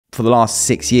for the last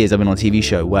 6 years, I've been on a TV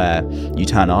show where you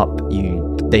turn up,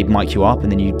 they mic you up, and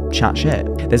then you chat shit.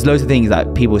 There's loads of things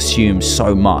that people assume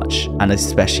so much, and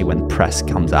especially when press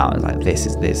comes out, it's like, this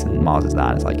is this and Miles is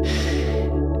that. It's like,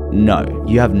 no,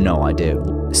 you have no idea.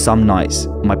 Some nights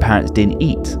my parents didn't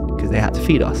eat because they had to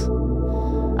feed us,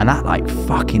 and that like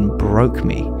fucking broke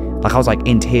me. Like I was like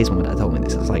in tears when my dad told me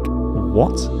this. I was like,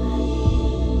 what?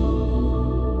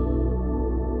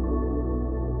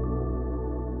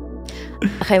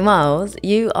 Okay, Miles,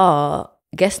 you are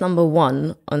guest number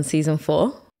 1 on season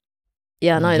 4.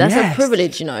 Yeah, no, that's a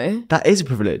privilege, you know. That is a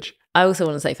privilege. I also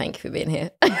want to say thank you for being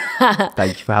here.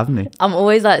 Thank you for having me. I'm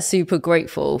always like super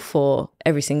grateful for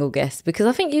every single guest because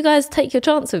I think you guys take your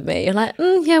chance with me. You're like,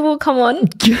 yeah, well, come on.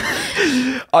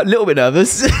 A little bit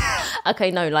nervous. Okay,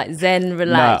 no, like zen,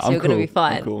 relax, you're going to be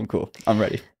fine. I'm cool. I'm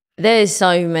ready. There's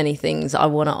so many things I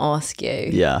want to ask you.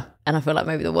 Yeah. And I feel like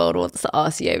maybe the world wants to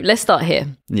ask you. Let's start here.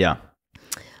 Yeah.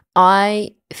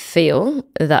 I feel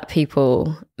that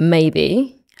people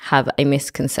maybe have a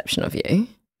misconception of you.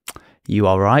 You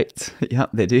are right. Yeah,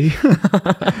 they do.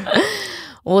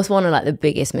 What's one of like the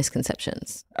biggest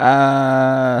misconceptions?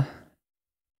 I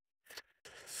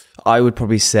would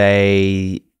probably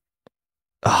say,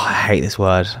 I hate this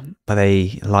word, but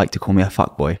they like to call me a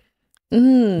fuckboy.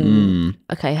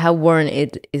 Okay, how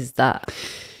warranted is that?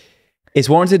 It's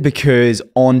warranted because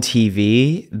on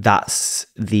TV, that's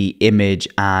the image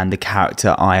and the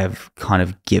character I have kind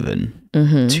of given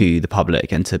to the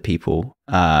public and to people.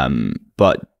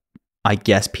 But I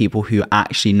guess people who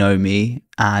actually know me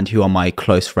and who are my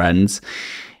close friends,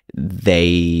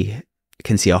 they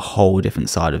can see a whole different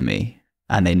side of me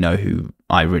and they know who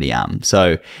I really am.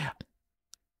 So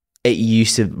it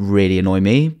used to really annoy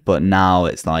me, but now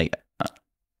it's like,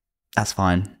 that's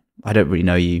fine. I don't really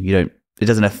know you. It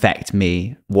doesn't affect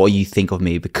me, what you think of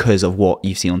me because of what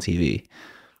you've seen on TV.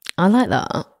 I like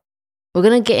that. We're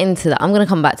going to get into that. I'm going to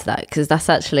come back to that because that's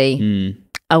actually,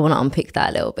 I want to unpick that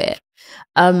a little bit.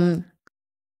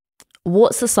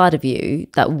 What's the side of you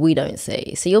that we don't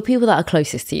see? So you're people that are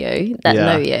closest to you, that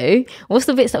know you. What's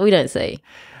the bits that we don't see?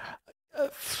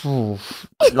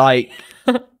 Like,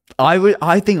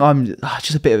 I think I'm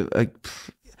just a bit of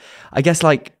I guess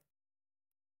like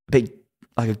a bit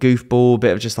like a goofball, a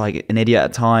bit of just like an idiot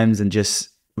at times, and just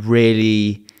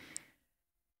really,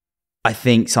 I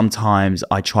think sometimes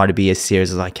I try to be as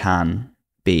serious as I can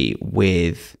be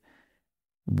with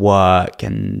work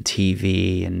and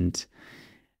TV, and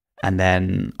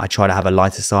then I try to have a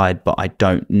lighter side, but I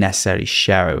don't necessarily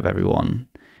share it with everyone.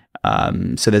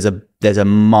 So there's a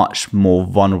much more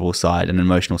vulnerable side and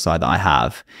emotional side that I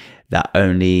have that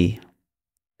only,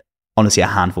 honestly, a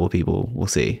handful of people will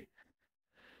see.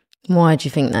 Why do you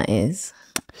think that is?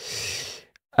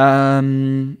 For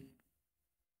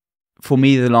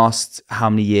me, the last how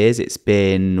many years, it's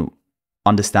been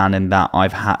understanding that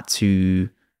I've had to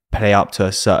play up to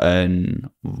a certain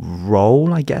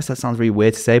role. I guess that sounds really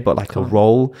weird to say, but like a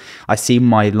role. I see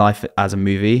my life as a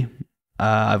movie.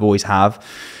 I've always have.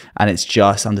 And it's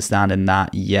just understanding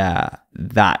that,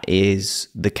 that is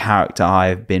the character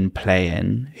I've been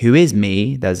playing, who is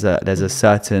me. There's a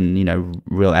certain,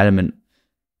 real element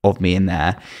of me in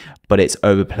there, but it's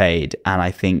overplayed, and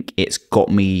I think it's got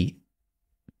me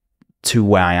to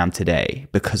where I am today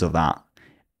because of that.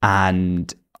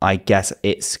 And I guess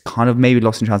it's kind of maybe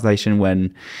lost in translation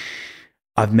when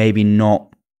I've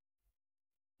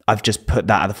just put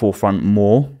that at the forefront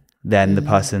more than the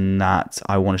person that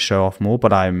I want to show off more.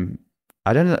 But I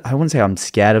wouldn't say I'm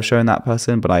scared of showing that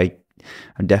person, but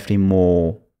I'm definitely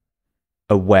more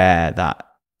aware that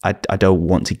I don't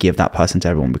want to give that person to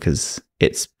everyone because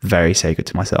it's very sacred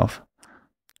to myself.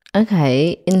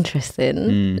 Okay,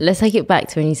 interesting. Let's take it back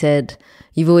to when you said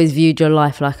you've always viewed your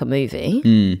life like a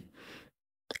movie.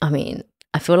 I mean,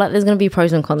 I feel like there's going to be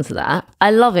pros and cons to that. I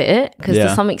love it because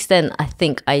to some extent, I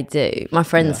think I do. My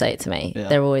friends say it to me.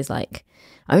 They're always like,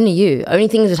 only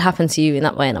things would happen to you in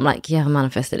that way. And I'm like, yeah, I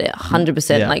manifested it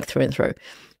 100% like through and through.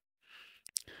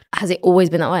 Has it always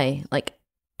been that way? Like,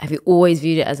 have you always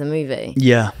viewed it as a movie?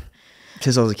 Yeah,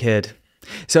 since I was a kid.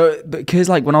 So, because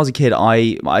like when I was a kid,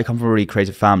 I come from a really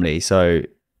creative family. So,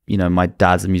 my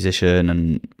dad's a musician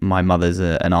and my mother's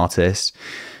an artist.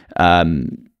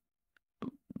 When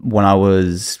I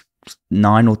was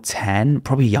 9 or 10,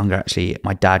 probably younger actually,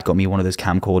 my dad got me one of those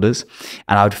camcorders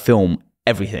and I would film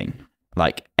everything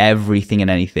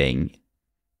and anything.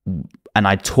 And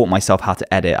I taught myself how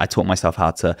to edit. I taught myself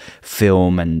how to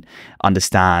film and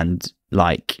understand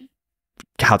like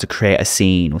how to create a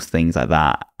scene or things like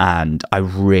that. And I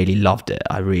really loved it.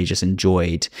 I really just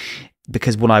enjoyed,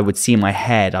 because what I would see in my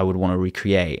head, I would want to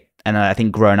recreate. And I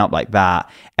think growing up like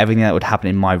that, everything that would happen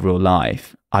in my real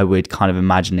life, I would kind of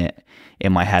imagine it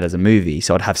in my head as a movie.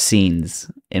 So I'd have scenes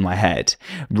in my head,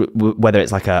 whether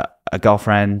it's like a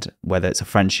girlfriend, whether it's a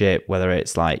friendship, whether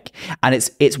it's like, and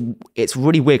it's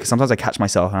really weird because sometimes I catch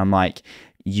myself and I'm like,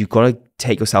 you got to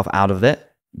take yourself out of it,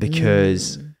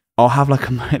 because I'll have like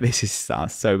this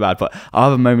sounds so bad, but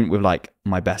I'll have a moment with like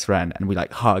my best friend and we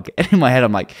like hug, and in my head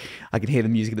I'm like, I can hear the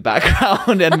music in the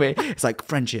background and it's like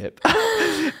friendship.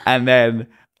 And then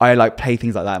I like play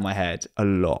things like that in my head a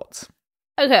lot.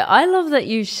 Okay, I love that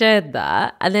you shared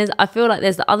that, and I feel like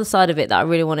there's the other side of it that I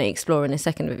really want to explore in a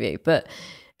second with you, but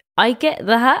I get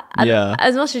that. And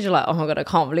as much as you're like, oh my God, I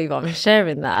can't believe I'm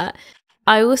sharing that,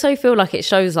 I also feel like it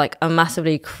shows like a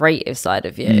massively creative side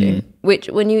of you, which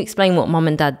when you explain what mum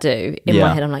and dad do, in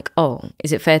my head I'm like, oh,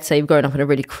 is it fair to say you've grown up in a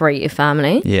really creative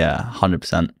family? Yeah,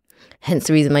 100%. Hence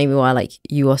the reason maybe why like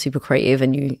you are super creative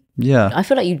and you, I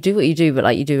feel like you do what you do, but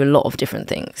like you do a lot of different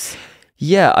things.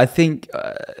 Yeah, I think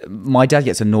my dad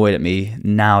gets annoyed at me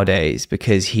nowadays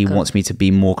because he wants me to be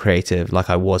more creative like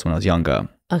I was when I was younger.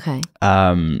 Okay.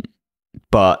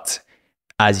 But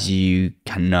as you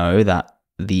can know, that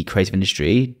the creative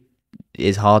industry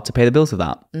is hard to pay the bills for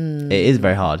that. It is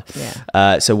very hard.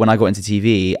 Yeah. So when I got into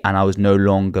TV and I was no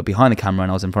longer behind the camera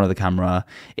and I was in front of the camera,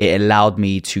 it allowed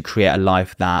me to create a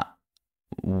life that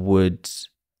would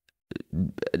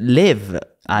live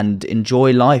and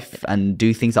enjoy life and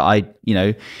do things that I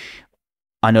know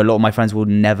a lot of my friends will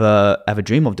never ever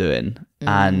dream of doing,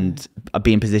 and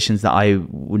be in positions that I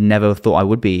would never have thought I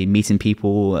would be, meeting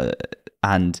people,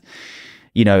 and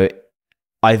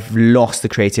I've lost the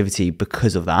creativity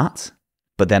because of that,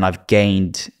 but then I've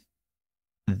gained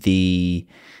the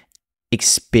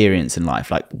experience in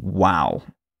life. Like, wow,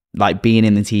 like being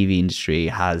in the TV industry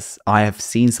I have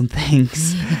seen some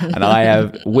things and I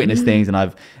have witnessed things, and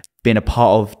I've been a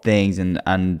part of things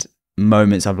and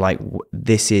moments of like,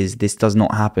 this does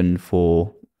not happen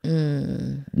for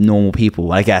normal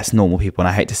people. I guess normal people, and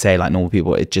I hate to say like normal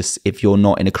people, it just, if you're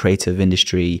not in a creative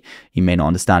industry, you may not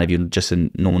understand if you're just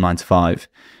a normal 9 to 5.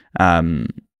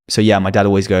 So yeah, my dad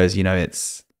always goes,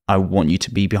 I want you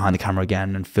to be behind the camera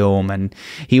again and film. And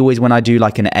he always, when I do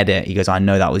like an edit, he goes, I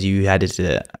know that was you who edited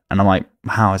it. And I'm like,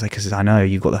 how? I was like, because I know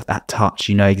you've got that touch,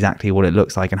 you know exactly what it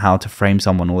looks like and how to frame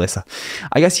someone, all this.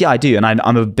 I guess, yeah, I do. And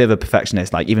I'm a bit of a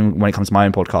perfectionist. Like even when it comes to my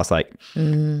own podcast, like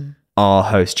our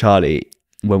host, Charlie,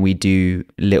 when we do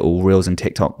little reels and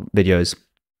TikTok videos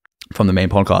from the main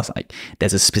podcast, like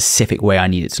there's a specific way I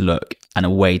need it to look and a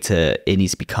way it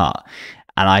needs to be cut.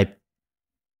 And I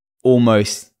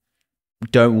almost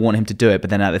don't want him to do it,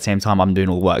 but then at the same time I'm doing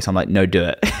all the work, so I'm like, no, do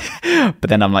it. But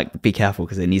then I'm like, be careful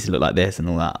because it needs to look like this and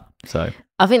all that. So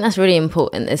I think that's really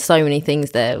important. There's so many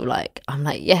things there, like I'm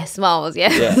like, yes, Miles,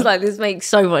 yes. Yeah. Like this makes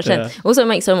so much sense. Also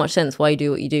makes so much sense why you do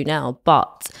what you do now.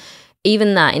 But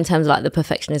even that, in terms of like the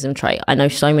perfectionism trait, I know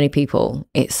so many people,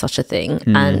 it's such a thing,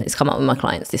 and it's come up with my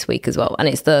clients this week as well, and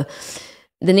it's the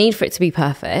need for it to be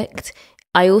perfect.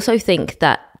 I also think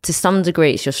that to some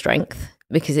degree it's your strength,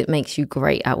 because it makes you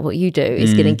great at what you do.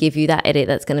 It's going to give you that edit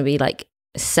that's going to be like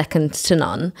second to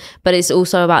none. But it's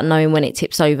also about knowing when it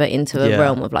tips over into a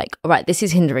realm of like, all right, this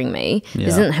is hindering me. This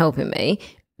isn't helping me.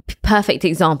 Perfect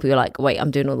example. You're like, wait, I'm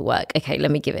doing all the work. Okay,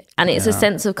 let me give it. And it's a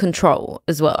sense of control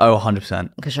as well. Oh,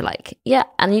 100%. Because you're like, yeah,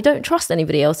 and you don't trust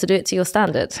anybody else to do it to your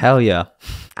standards. Hell yeah.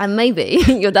 And maybe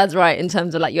your dad's right in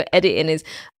terms of like your editing is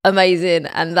amazing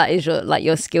and that is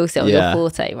your skill set or your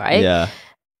forte, right? Yeah.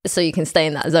 So you can stay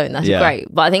in that zone. That's great.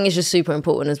 But I think it's just super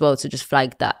important as well to just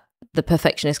flag that the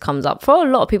perfectionist comes up for a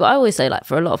lot of people. I always say like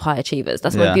for a lot of high achievers,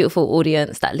 that's my beautiful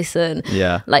audience that listen,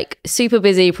 like super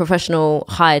busy, professional,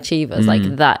 high achievers. Like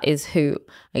that is who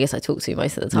I guess I talk to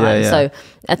most of the time. So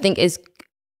I think it's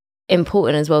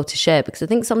important as well to share, because I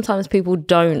think sometimes people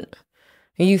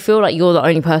you feel like you're the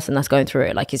only person that's going through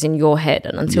it, like it's in your head,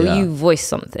 and until you voice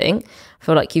something, I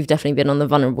feel like you've definitely been on the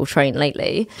vulnerable train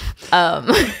lately.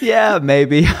 Yeah,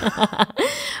 maybe.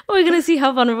 We're gonna see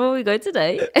how vulnerable we go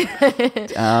today.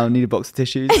 Need a box of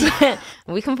tissues.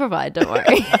 We can provide, don't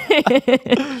worry.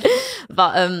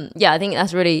 But yeah, I think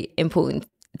that's really important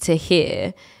to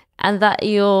hear, and that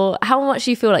how much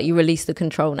do you feel like you release the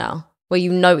control now, where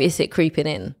you notice it creeping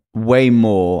in? Way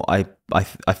more. I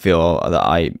feel that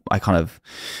I kind of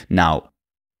now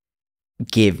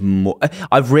give more.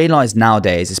 I've realized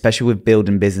nowadays, especially with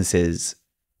building businesses,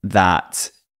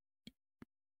 that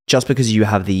just because you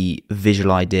have the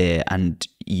visual idea and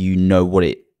you know what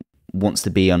it wants to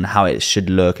be and how it should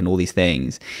look and all these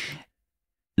things,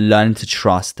 learn to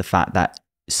trust the fact that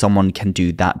someone can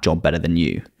do that job better than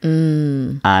you.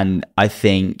 And I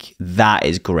think that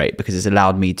is great, because it's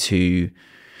allowed me to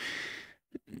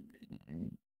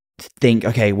think,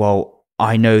 okay, well,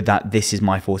 I know that this is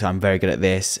my forte. I'm very good at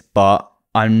this, but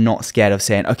I'm not scared of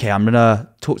saying, okay, I'm going to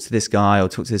talk to this guy or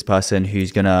talk to this person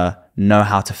who's going to know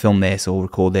how to film this or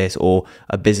record this, or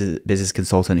a business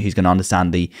consultant who's going to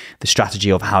understand the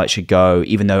strategy of how it should go,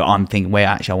 even though I'm thinking, wait,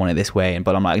 actually, I want it this way.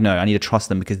 But I'm like, no, I need to trust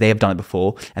them because they have done it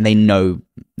before and they know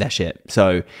their shit.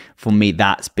 So for me,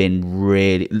 that's been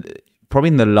really, probably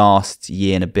in the last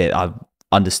year and a bit, I've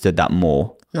understood that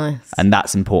more. Nice. And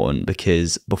that's important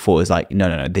because before it was like,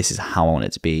 no, this is how I want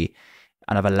it to be.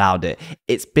 And I've allowed it.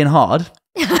 It's been hard.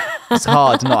 It's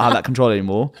hard to not have that control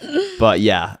anymore. But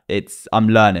yeah, I'm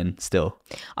learning still.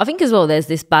 I think as well, there's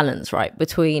this balance, right?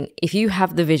 Between if you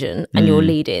have the vision and you're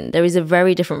leading, there is a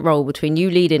very different role between you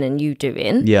leading and you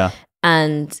doing. Yeah.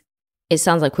 And it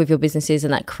sounds like with your businesses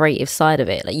and that creative side of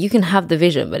it, like you can have the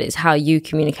vision, but it's how you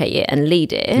communicate it and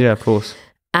lead it. Yeah, of course.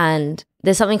 And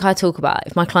there's something I talk about.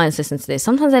 If my clients listen to this,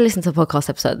 sometimes they listen to a podcast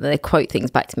episode and they quote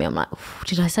things back to me. I'm like,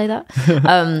 did I say that?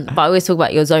 But I always talk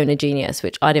about your zone of genius,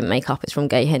 which I didn't make up. It's from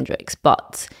Gay Hendricks,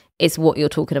 but it's what you're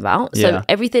talking about. Yeah. So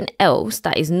everything else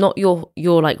that is not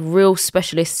your like real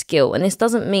specialist skill. And this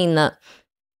doesn't mean that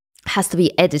has to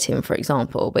be editing, for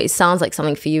example, but it sounds like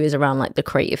something for you is around like the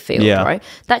creative field, right?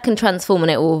 That can transform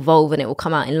and it will evolve and it will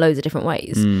come out in loads of different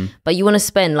ways. But you want to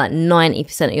spend like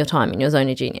 90% of your time in your zone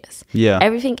of genius. Yeah.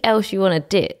 Everything else you want to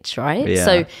ditch, right? Yeah.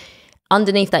 So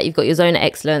underneath that, you've got your zone of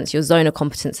excellence, your zone of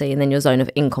competency, and then your zone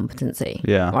of incompetency.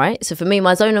 Yeah. Right? So for me,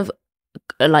 my zone of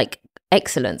like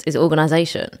excellence is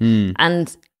organization.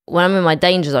 And when I'm in my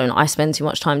danger zone, I spend too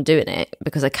much time doing it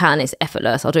because I can. It's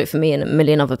effortless. I'll do it for me and a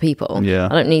million other people. Yeah. I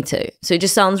don't need to. So it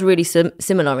just sounds really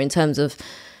similar in terms of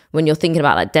when you're thinking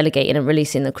about like delegating and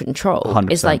releasing the control.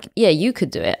 100%. It's like, yeah, you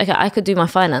could do it. Okay, I could do my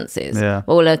finances. Yeah.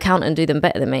 Or will an accountant do them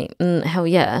better than me? Hell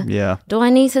yeah. Yeah. Do I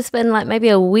need to spend like maybe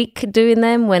a week doing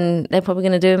them when they're probably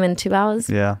going to do them in 2 hours?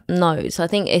 Yeah. No. So I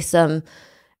think it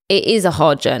is a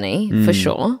hard journey for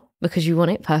sure, because you want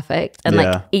it perfect and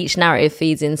like each narrative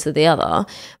feeds into the other.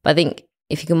 But I think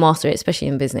if you can master it, especially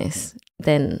in business,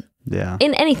 then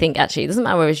in anything actually, it doesn't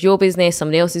matter whether it's your business,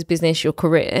 somebody else's business, your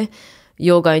career,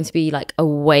 you're going to be like a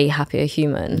way happier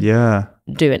human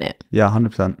doing it. Yeah,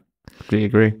 100%. Completely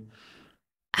agree.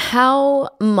 How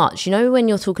much, when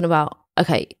you're talking about,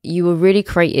 okay, you were really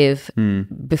creative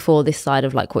before this side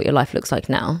of like what your life looks like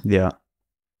now. Yeah.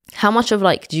 How much of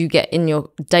like do you get in your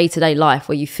day-to-day life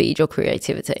where you feed your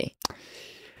creativity?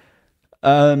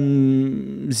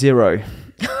 0.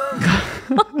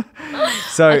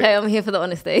 So okay, I'm here for the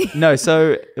honesty. No,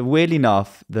 so weirdly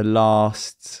enough, the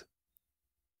last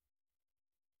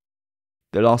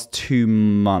 2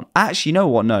 months, actually, you know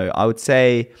what? No, I would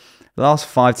say the last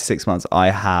 5 to 6 months, I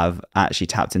have actually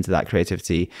tapped into that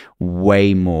creativity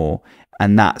way more.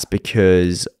 And that's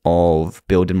because of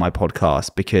building my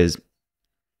podcast, because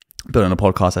building a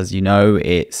podcast, as you know,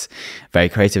 it's very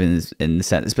creative in the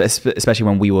sense, especially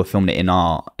when we were filming it in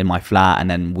my flat, and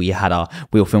then we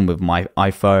were filmed with my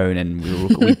iPhone, and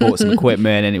we bought some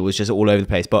equipment, and it was just all over the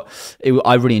place. But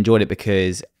I really enjoyed it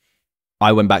because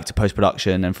I went back to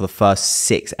post-production, and for the first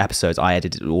 6 episodes, I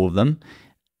edited all of them.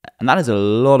 And that is a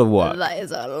lot of work. That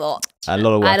is a lot. A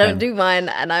lot of work. I don't do mine,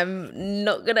 and I'm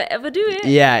not going to ever do it.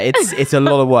 Yeah, it's a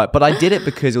lot of work. But I did it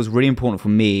because it was really important for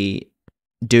me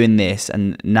doing this,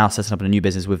 and now setting up a new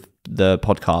business with the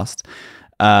podcast,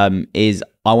 is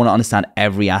I want to understand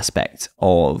every aspect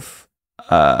of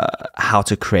how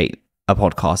to create a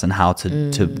podcast and how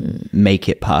to make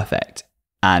it perfect.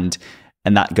 And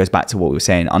that goes back to what we were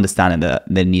saying, understanding that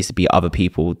there needs to be other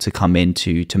people to come in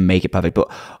to make it perfect,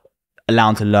 but allow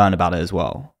them to learn about it as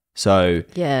well. So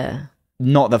yeah,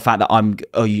 not the fact that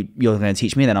you're going to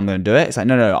teach me, then I'm going to do it. It's like,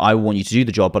 no, I want you to do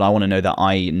the job, but I want to know that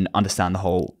I understand the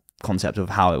whole concept of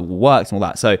how it works and all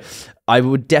that. So I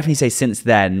would definitely say since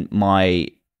then, my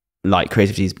like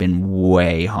creativity has been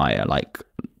way higher, like,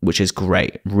 which is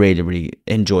great. Really, really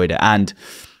enjoyed it. And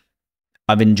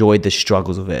I've enjoyed the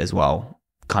struggles of it as well,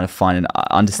 kind of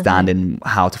understanding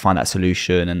how to find that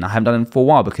solution. And I haven't done it for a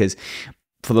while, because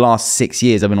for the last 6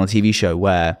 years, I've been on a TV show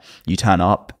where you turn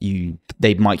up,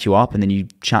 they mic you up, and then you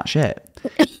chat shit.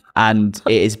 And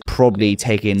it is probably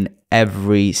taken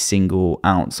every single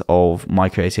ounce of my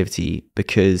creativity,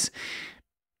 because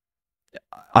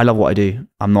I love what I do.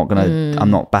 I'm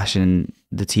not bashing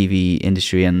the TV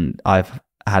industry, and I've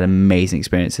had amazing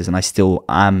experiences, and I still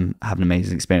am having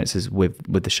amazing experiences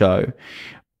with the show.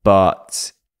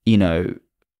 But,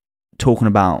 talking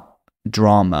about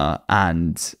drama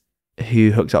and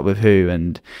who hooked up with who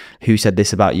and who said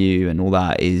this about you and all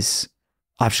that,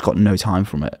 I've just got no time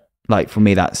from it. Like, for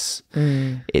me,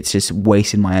 it's just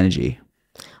wasting my energy.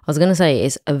 I was going to say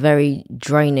it's a very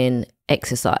draining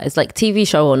exercise, like TV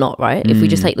show or not, right? If we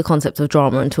just take the concept of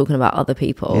drama and talking about other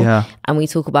people, and we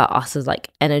talk about us as like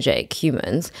energetic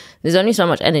humans, there's only so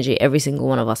much energy every single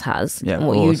one of us has, and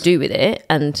what you do with it.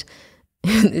 And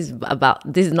this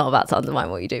is not about to undermine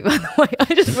what you do, by the way.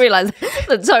 I just realized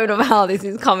the tone of how this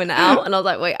is coming out, and I was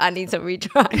like, wait, I need to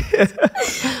retract.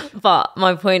 But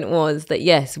my point was that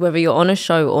yes, whether you're on a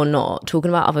show or not, talking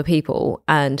about other people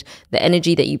and the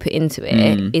energy that you put into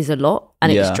it is a lot,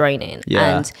 and it's draining.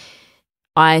 And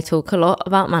I talk a lot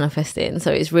about manifesting,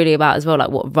 so it's really about as well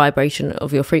like what vibration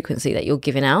of your frequency that you're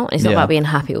giving out. It's not about being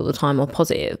happy all the time or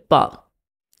positive, but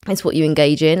it's what you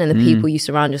engage in and the people you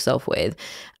surround yourself with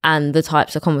and the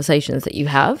types of conversations that you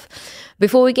have.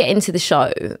 Before we get into the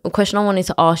show, a question I wanted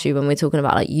to ask you when we're talking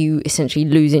about like you essentially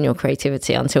losing your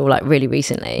creativity until like really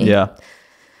recently.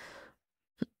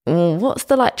 What's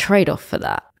the like trade-off for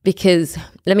that? Because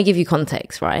let me give you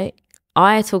context, right?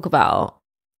 I talk about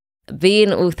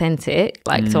being authentic,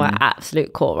 like to my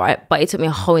absolute core, right? But it took me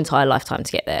a whole entire lifetime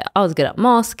to get there. I was good at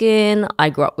masking. I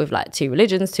grew up with like 2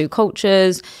 religions, 2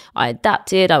 cultures. I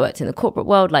adapted. I worked in the corporate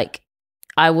world. Like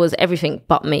I was everything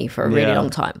but me for a really long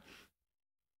time.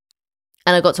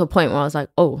 And I got to a point where I was like,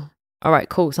 oh, all right,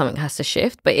 cool. Something has to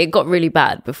shift. But it got really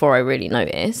bad before I really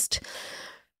noticed.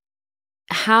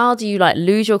 How do you like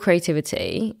lose your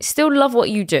creativity, still love what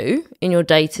you do in your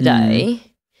day to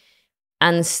day,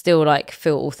 and still like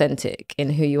feel authentic in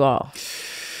who you are?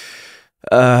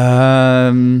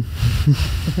 I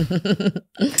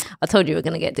told you we were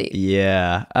going to get deep.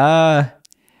 The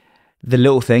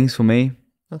little things for me.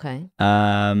 Okay.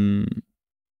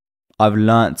 I've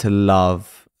learnt to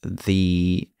love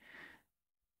the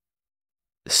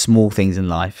small things in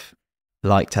life.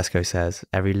 Like Tesco says,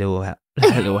 every little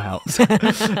helps.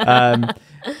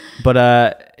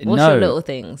 But what's your little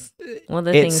things? What are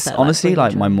the things that honestly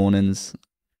like my mornings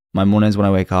when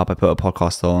I wake up, I put a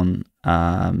podcast on,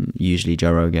 usually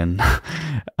Joe Rogan,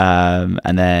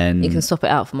 and then you can swap it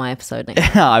out for my episode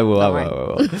next. I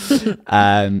will.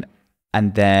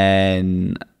 And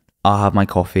then I'll have my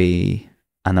coffee,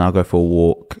 and then I'll go for a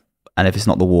walk. And if it's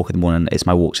not the walk in the morning, it's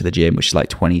my walk to the gym, which is like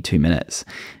 22 minutes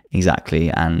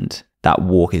exactly. And that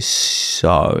walk is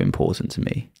so important to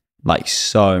me. Like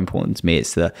so important to me.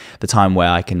 It's the time where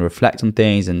I can reflect on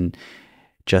things and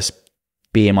just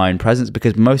be in my own presence,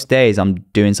 because most days I'm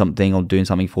doing something or doing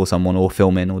something for someone or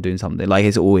filming or doing something. Like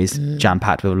it's always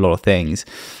jam-packed with a lot of things.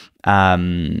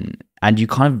 And you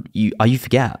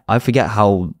forget. I forget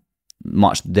how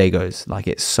much the day goes. Like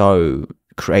it's so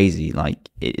crazy, like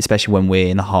especially when we're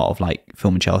in the heart of like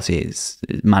filming Chelsea, it's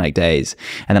manic days,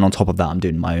 and then on top of that I'm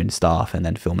doing my own stuff and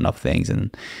then filming other things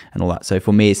and all that. So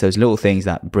for me, it's those little things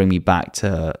that bring me back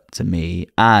to me,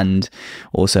 and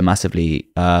also massively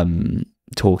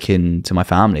talking to my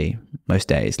family most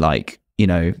days, like, you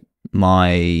know,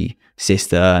 my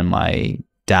sister and my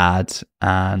dad.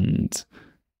 And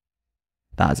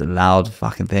that is a loud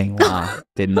fucking thing. Wow.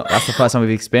 That's the first time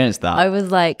we've experienced that. I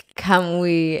was like, can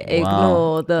we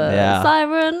ignore the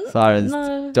sirens?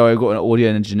 No. Don't worry, I've got an audio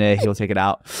engineer, he'll take it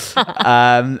out.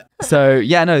 So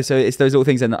it's those little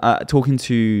things. And I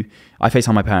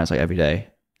FaceTime my parents like every day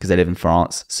because they live in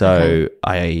France. So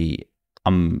I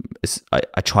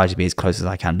try to be as close as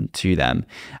I can to them,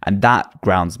 and that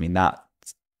grounds me. That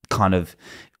kind of,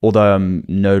 although I'm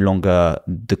no longer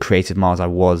the creative Miles I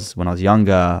was when I was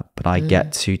younger, but I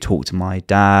get to talk to my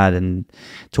dad and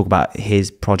talk about his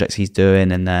projects he's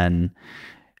doing, and then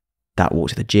that walk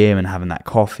to the gym and having that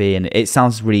coffee. And it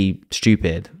sounds really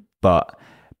stupid, but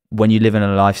when you live in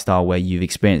a lifestyle where you've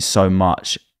experienced so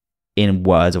much in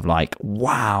words of like,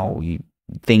 wow,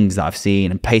 things that I've seen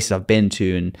and places I've been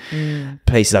to and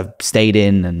places I've stayed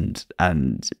in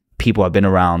and people I've been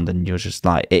around, and you're just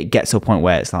like, it gets to a point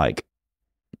where it's like,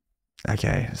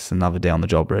 okay, it's another day on the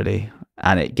job really,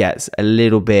 and it gets a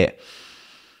little bit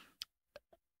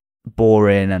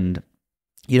boring. And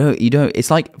you know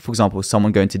it's like, for example,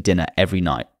 someone going to dinner every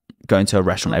night, going to a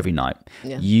restaurant every night,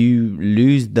 you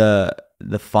lose the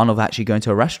fun of actually going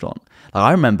to a restaurant. Like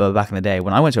I remember back in the day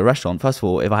when I went to a restaurant, first of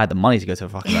all, if I had the money to go to a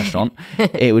fucking restaurant,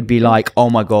 it would be like, oh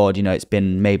my God, you know, it's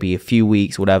been maybe a few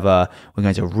weeks, whatever, we're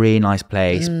going to a really nice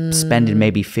place, spending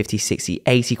maybe 50, 60,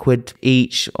 80 quid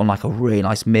each on like a really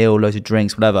nice meal, loads of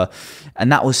drinks, whatever.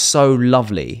 And that was so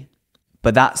lovely.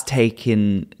 But that's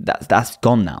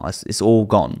gone now. It's all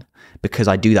gone, because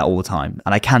I do that all the time,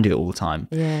 and I can do it all the time.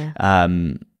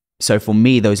 So for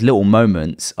me, those little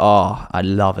moments, I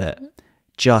love it.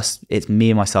 it's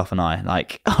me, myself and I,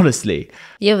 like, honestly.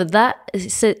 Yeah, but that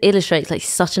illustrates like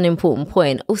such an important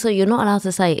point. Also, you're not allowed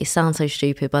to say it sounds so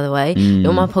stupid, by the way. You're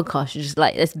on my podcast, you're just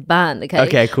like, it's banned, okay?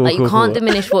 Okay, cool, like, cool, you can't cool.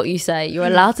 diminish what you say. You're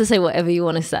allowed to say whatever you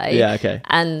want to say. Yeah, okay.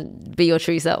 And be your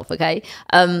true self, okay?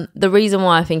 The reason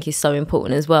why I think is so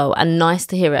important as well, and nice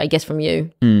to hear it, I guess, from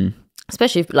you,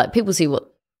 especially if like people see what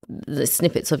the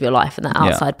snippets of your life and the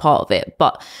outside part of it,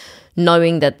 but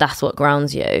knowing that that's what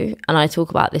grounds you. And I talk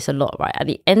about this a lot, right? At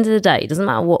the end of the day, it doesn't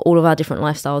matter what all of our different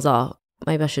lifestyles are.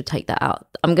 Maybe I should take that out.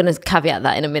 I'm going to caveat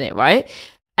that in a minute, right?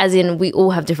 As in, we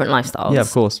all have different lifestyles. Yeah,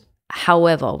 of course.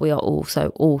 However, we are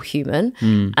also all human,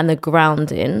 and the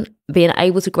grounding, being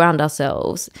able to ground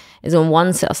ourselves is on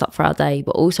one, set us up for our day,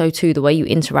 but also two, the way you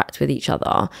interact with each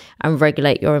other and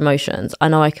regulate your emotions. I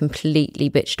know I completely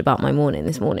bitched about my morning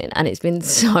this morning, and it's been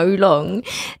so long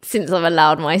since I've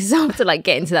allowed myself to like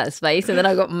get into that space, and then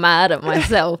I got mad at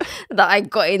myself that I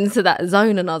got into that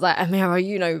zone, and I was like, Amira,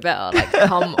 you know better, like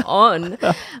come on.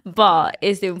 But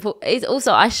it's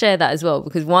also, I share that as well,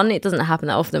 because one, it doesn't happen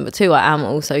that often, but two, I am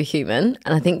also human,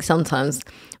 and I think sometimes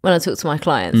when I talk to my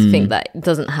clients, think that it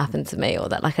doesn't happen to me, or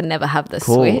that like I never have the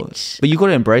switch. But you got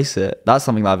to embrace it. That's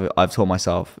something that I've taught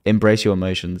myself. Embrace your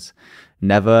emotions.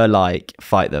 Never like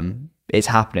fight them. It's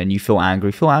happening. You feel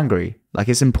angry. Like,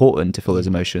 it's important to feel those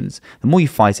emotions. The more you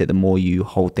fight it, the more you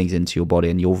hold things into your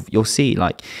body, and you'll see,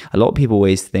 like, a lot of people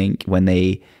always think when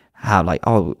they have like,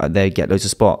 oh, they get loads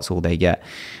of spots, or they're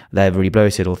really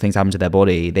bloated, or things happen to their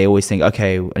body, they always think,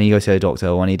 okay, I need to go to the doctor,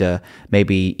 or I need to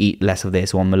maybe eat less of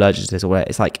this, or I'm allergic to this, or whatever.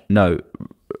 It's like, no,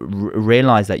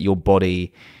 realize that your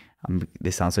body,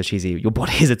 this sounds so cheesy, your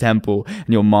body is a temple, and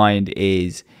your mind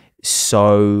is it's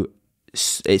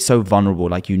so vulnerable.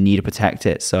 Like, you need to protect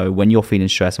it. So when you're feeling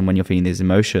stress and when you're feeling these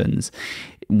emotions,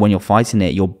 when you're fighting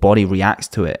it, your body reacts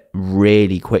to it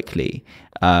really quickly.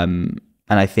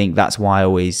 And I think that's why I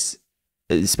always,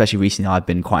 especially recently, I've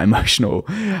been quite emotional.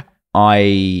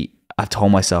 I've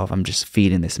told myself, I'm just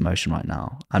feeling this emotion right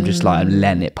now. I'm just like, I'm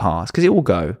letting it pass, because it will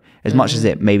go. As much as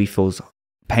it maybe feels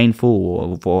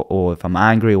painful, or if I'm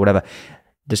angry or whatever,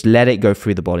 just let it go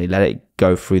through the body, let it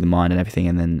go through the mind and everything,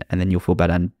 and then you'll feel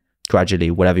better. And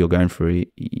gradually, whatever you're going through,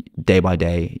 day by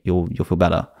day, you'll feel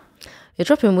better. You're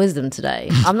dropping wisdom today.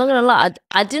 I'm not gonna lie.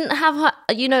 I didn't have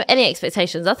any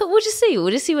expectations. I thought we'll just see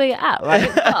where you're at,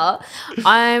 right? But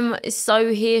I'm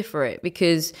so here for it,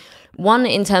 because one,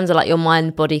 in terms of like your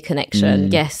mind body connection,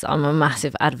 yes, I'm a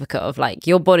massive advocate of like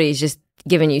your body is just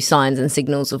giving you signs and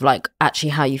signals of like actually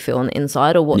how you feel on the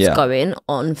inside, or what's going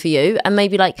on for you, and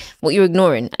maybe like what you're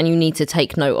ignoring and you need to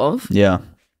take note of. Yeah.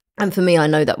 And for me, I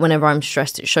know that whenever I'm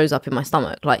stressed, it shows up in my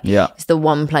stomach. Like, it's the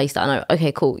one place that I know,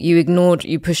 okay, cool, you ignored,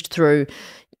 you pushed through,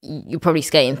 you're probably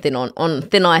skating thin on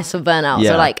thin ice for burnout.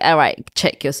 So like, all right,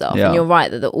 check yourself. And you're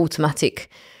right that the automatic,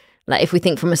 like, if we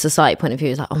think from a society point of view,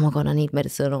 it's like, oh my God, I need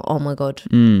medicine, or oh my God,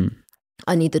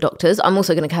 I need the doctors. I'm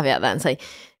also going to caveat that and say,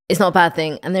 it's not a bad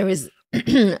thing. And there is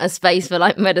a space for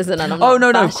like medicine, and I'm not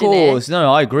no, of course.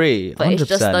 No, I agree. 100%. But it's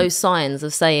just those signs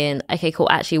of saying, okay,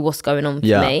 cool, actually what's going on for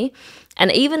me? And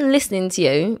even listening to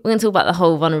you, we're going to talk about the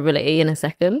whole vulnerability in a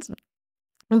second,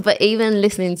 but even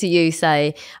listening to you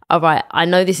say, all right, I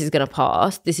know this is going to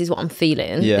pass. This is what I'm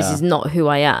feeling. This is not who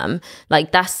I am.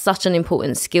 Like, that's such an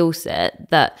important skill set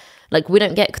that like we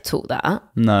don't get taught that.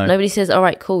 No. Nobody says, all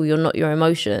right, cool, you're not your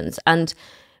emotions. And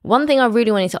one thing I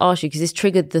really wanted to ask you, because this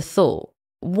triggered the thought,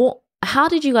 how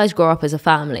did you guys grow up as a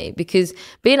family? Because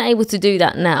being able to do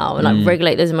that now and like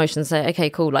regulate those emotions, say, okay,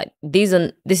 cool, like this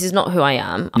is not who I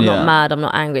am. I'm not mad, I'm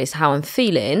not angry, it's how I'm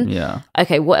feeling. Yeah.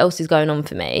 Okay, what else is going on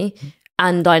for me?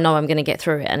 And I know I'm going to get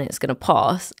through it and it's going to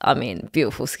pass. I mean,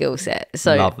 beautiful skill set.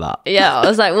 So love that. Yeah, I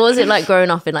was like, what was it like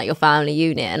growing up in like your family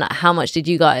unit, and like, how much did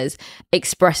you guys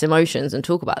express emotions and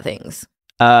talk about things?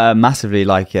 Massively.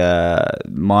 Like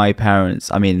my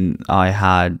parents, I mean, I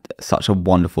had such a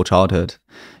wonderful childhood.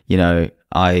 You know,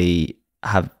 I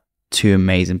have two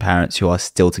amazing parents who are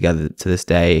still together to this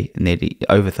day, nearly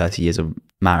over 30 years of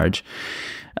marriage.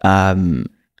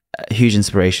 Huge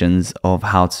inspirations of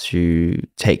how to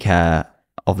take care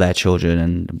of their children,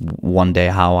 and one day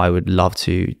how I would love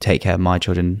to take care of my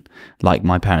children like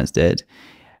my parents did.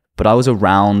 But I was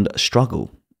around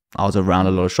struggle. I was around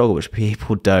a lot of struggle, which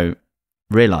people don't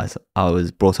realize. I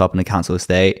was brought up in a council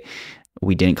estate.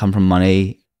 We didn't come from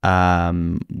money.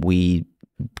 We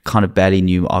kind of barely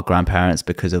knew our grandparents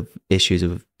because of issues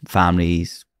of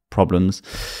families, problems,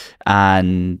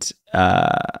 and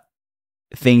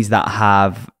things that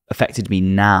have affected me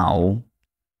now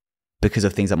because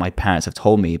of things that my parents have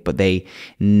told me, but they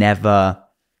never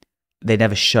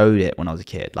showed it when I was a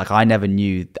kid. Like, I never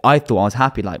knew. I thought I was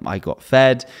happy. Like, I got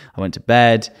fed, I went to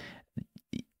bed.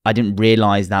 I didn't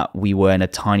realize that we were in a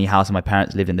tiny house and my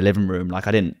parents lived in the living room. Like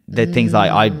there are things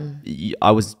like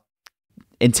I was,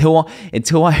 until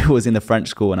I was in the French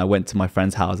school and I went to my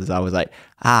friends' houses, I was like,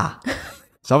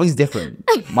 something's different.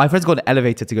 My friend's got an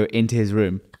elevator to go into his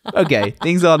room. Okay,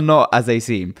 things are not as they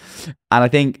seem. And I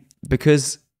think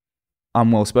because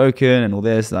I'm well spoken and all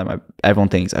this, like everyone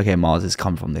thinks, okay, Miles has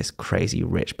come from this crazy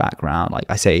rich background. Like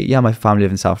I say, yeah, my family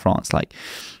live in South France. Like,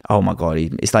 oh my God,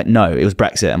 it's like, no, it was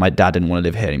Brexit and my dad didn't want to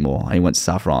live here anymore. And he went to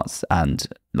South France and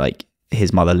like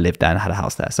his mother lived there and had a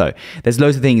house there. So there's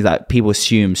loads of things that people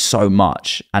assume so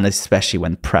much. And especially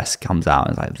when press comes out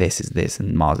and it's like, this is this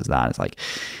and Miles is that. And it's like,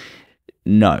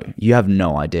 no, you have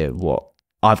no idea what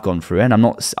I've gone through. And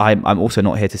I'm also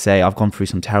not here to say I've gone through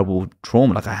some terrible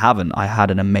trauma. Like I haven't. I had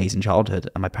an amazing childhood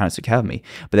and my parents took care of me.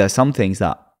 But there are some things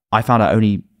that I found out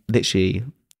only literally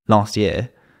last year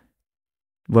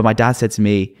where my dad said to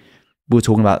me, we were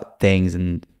talking about things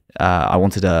and at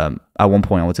one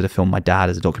point I wanted to film my dad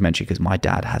as a documentary because my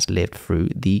dad has lived through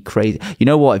the crazy, you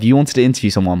know what, if you wanted to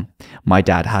interview someone, my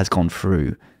dad has gone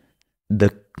through the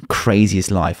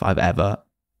craziest life I've ever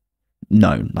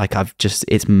known. Like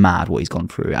it's mad what he's gone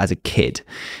through as a kid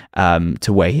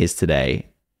to where he is today.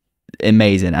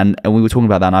 Amazing. And we were talking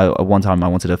about that, and at one time I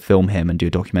wanted to film him and do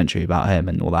a documentary about him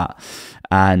and all that,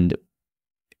 and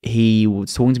he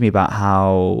was talking to me about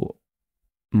how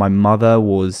my mother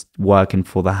was working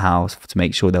for the house to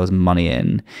make sure there was money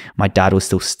in. My dad was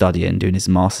still studying, doing his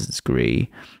master's degree.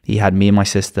 He had me and my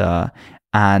sister,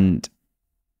 and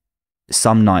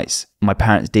some nights my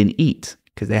parents didn't eat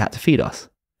because they had to feed us.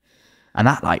 And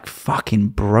that like fucking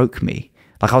broke me.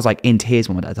 Like I was like in tears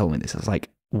when my dad told me this. I was like,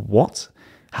 what?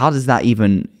 How does that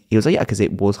even? He was like, yeah, because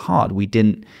it was hard. We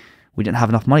didn't have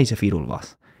enough money to feed all of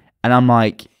us. And I'm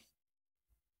like,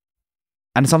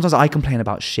 and sometimes I complain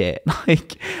about shit.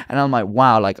 Like, and I'm like,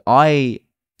 wow, like I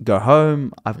go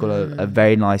home, I've got a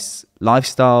very nice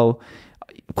lifestyle.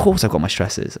 Of course I've got my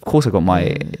stresses. Of course I've got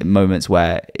my moments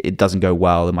where it doesn't go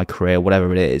well in my career,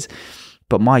 whatever it is.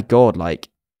 But my God, like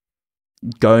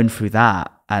going through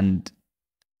that, and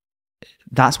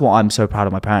that's what I'm so proud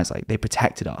of my parents. Like they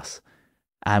protected us.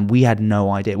 And we had no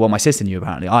idea. Well, my sister knew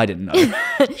apparently. I didn't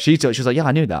know. She was like, yeah,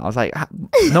 I knew that. I was like,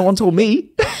 no one told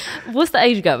me. What's the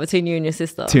age gap between you and your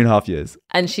sister? 2.5 years.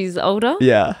 And she's older?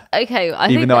 Yeah. Okay.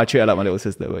 Even though I treat her like my little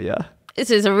sister, but yeah. It's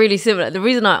a really similar. The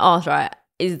reason I asked, right,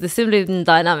 is the sibling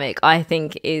dynamic, I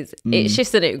think, is it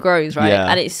shifts and it grows, right? Yeah.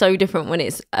 And it's so different when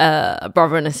it's a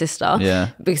brother and a sister. Yeah.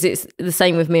 Because it's the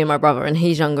same with me and my brother, and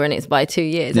he's younger and it's by 2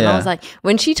 years. And Yeah. I was like,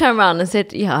 when she turned around and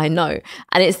said, yeah, I know.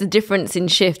 And it's the difference in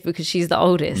shift because she's the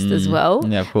oldest as well.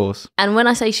 Yeah, of course. And when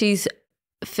I say she's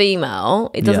female,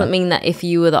 it doesn't mean that if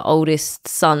you were the oldest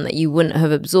son that you wouldn't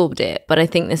have absorbed it. But I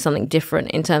think there's something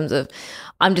different in terms of,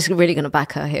 I'm just really going to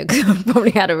back her here because I've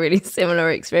probably had a really similar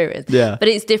experience. Yeah. But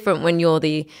it's different when you're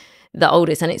the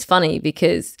oldest. And it's funny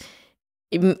because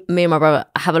me and my brother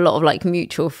have a lot of like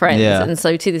mutual friends. Yeah. And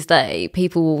so to this day,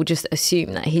 people will just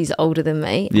assume that he's older than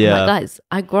me. Yeah. I'm like, guys,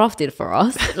 I grafted for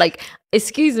us. Like,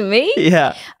 excuse me.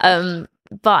 Yeah. But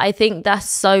I think that's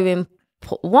so important.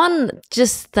 One,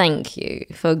 just thank you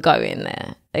for going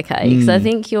there, okay? Because I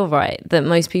think you're right that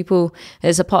most people,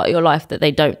 there's a part of your life that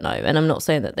they don't know, and I'm not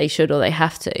saying that they should or they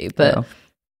have to, but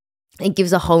it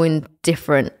gives a whole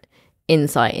different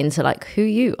insight into like who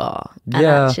you are and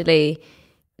actually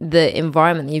the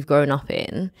environment that you've grown up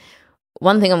in.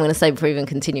 One thing I'm going to say before we even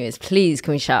continue is please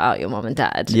can we shout out your mom and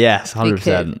dad? Yes,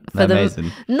 100%. They're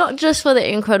amazing. Not just for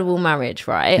the incredible marriage,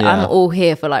 right? Yeah. I'm all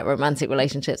here for like romantic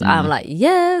relationships. I'm like,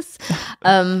 yes.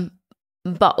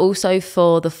 But also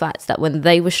for the fact that when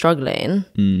they were struggling,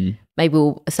 maybe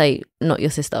we'll say not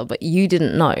your sister, but you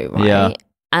didn't know, right? Yeah.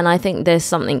 And I think there's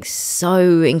something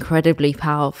so incredibly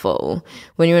powerful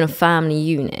when you're in a family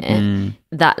unit,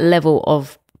 that level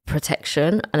of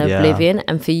protection and oblivion.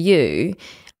 And for you,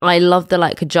 I love the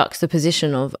like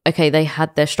juxtaposition of, okay, they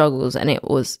had their struggles and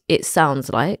it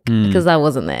sounds like, because I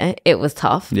wasn't there, it was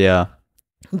tough. Yeah.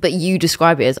 But you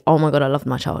describe it as, oh my God, I loved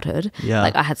my childhood. Yeah.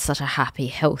 Like I had such a happy,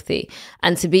 healthy,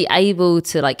 and to be able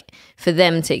to like, for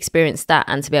them to experience that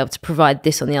and to be able to provide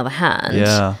this on the other hand.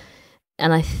 Yeah.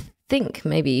 And I think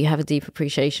maybe you have a deep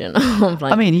appreciation of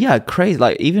like. I mean, yeah, crazy.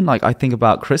 Like even like I think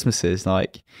about Christmases,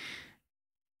 like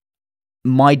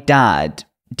my dad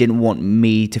didn't want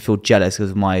me to feel jealous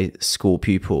of my school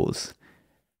pupils.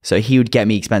 So he would get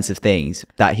me expensive things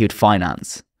that he would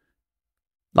finance,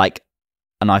 like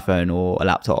an iPhone or a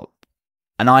laptop.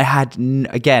 And I had,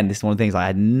 again, this is one of the things I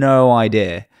had no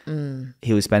idea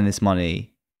he was spending this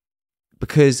money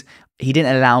because he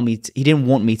didn't allow me to, he didn't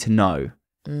want me to know.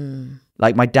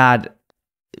 Like my dad,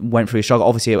 went through a struggle.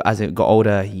 Obviously, as it got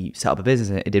older, he set up a business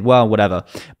and it did well, whatever.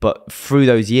 But through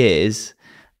those years,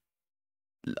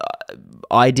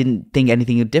 I didn't think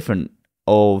anything different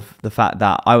of the fact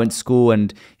that I went to school,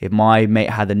 and if my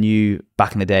mate had the new,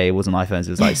 back in the day, it wasn't iPhones,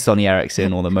 it was like Sony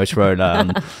Ericsson or the Motorola,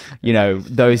 and, you know,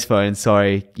 those phones.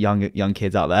 Sorry, young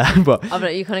kids out there, but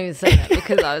you can't even say that,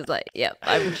 because I was like, yep,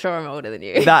 I'm sure I'm older than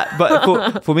you.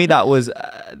 But for me, that was,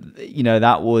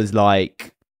 that was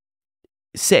like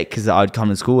sick, because I'd come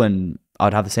to school and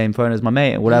I'd have the same phone as my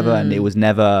mate or whatever, and it was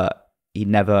he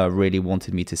never really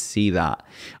wanted me to see that.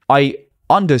 I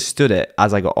understood it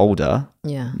as I got older,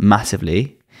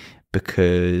 massively,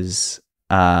 because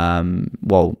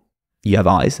well, you have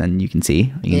eyes and you can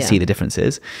see the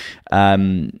differences,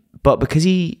 but because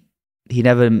he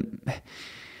never,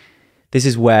 this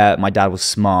is where my dad was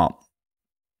smart.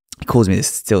 He calls me this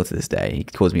still to this day. He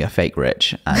calls me a fake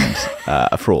rich and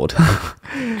a fraud.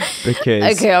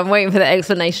 Because okay, I'm waiting for the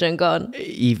explanation. Go on.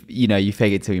 You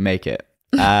fake it till you make it.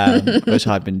 Which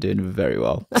I've been doing very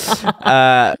well.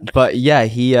 But yeah,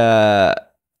 he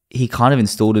kind of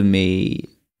installed in me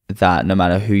that no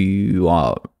matter who you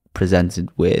are presented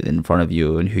with in front of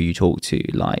you and who you talk to,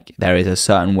 like, there is a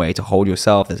certain way to hold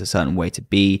yourself, there's a certain way to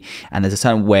be, and there's a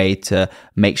certain way to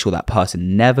make sure that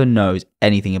person never knows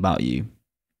anything about you.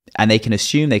 And they can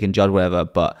assume, they can judge, whatever,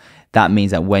 but that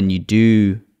means that when you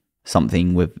do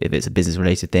something with, if it's a business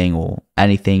related thing or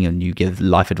anything, and you give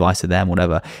life advice to them,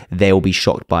 whatever, they will be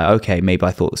shocked by, okay, maybe I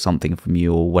thought something from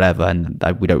you or whatever, and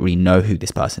we don't really know who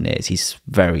this person is. He's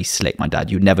very slick, my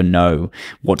dad. You never know,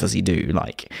 what does he do?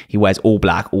 Like, he wears all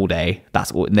black all day.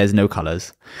 That's all, and there's no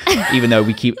colors. Even though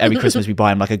we keep, every Christmas we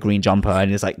buy him like a green jumper,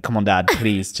 and it's like, come on, dad,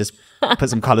 please just put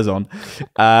some colors on.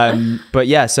 But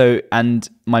yeah, so, and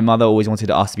my mother always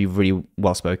wanted us to be really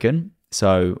well spoken.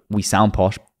 So we sound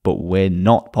posh, but we're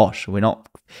not posh.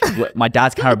 My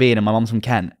dad's Caribbean and my mum's from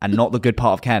Kent, and not the good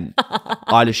part of Kent.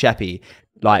 Isle of Sheppey.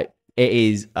 Like, it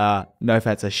is, no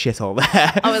offense, a shithole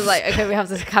there. I was like, okay, we have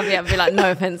to caveat and be like,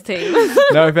 no offense, team.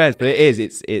 No offense, but it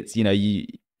is. It's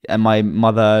and my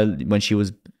mother, when she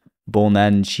was born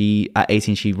then, at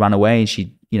 18, she ran away, and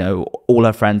she, all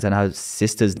her friends and her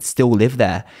sisters still live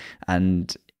there.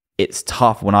 And it's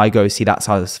tough when I go see that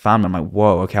side of the family. I'm like,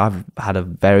 whoa, okay, I've had a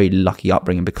very lucky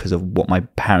upbringing because of what my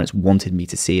parents wanted me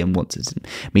to see and wanted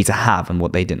me to have, and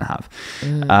what they didn't have.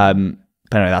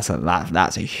 But anyway,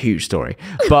 that's a huge story.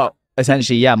 But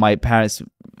essentially, yeah, my parents,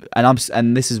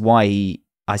 and this is why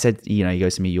I said, he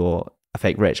goes to me, you're a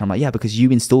fake rich. I'm like, yeah, because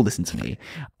you installed this into me.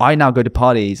 I now go to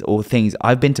parties or things.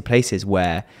 I've been to places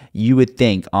where you would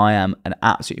think I am an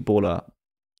absolute baller.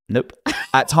 Nope.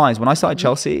 At times when I started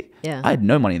Chelsea, I had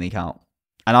no money in the account,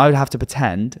 and I would have to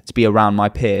pretend to be around my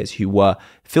peers who were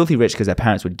filthy rich because their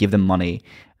parents would give them money,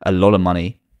 a lot of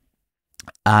money,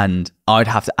 and I'd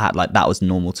have to act like that was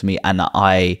normal to me and that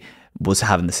I was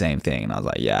having the same thing. And I was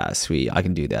like, yeah, sweet, I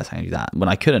can do this, I can do that, when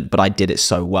I couldn't, but I did it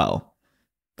so well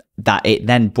that it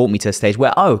then brought me to a stage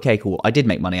where, oh, okay, cool, I did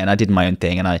make money and I did my own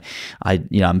thing, and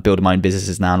I'm building my own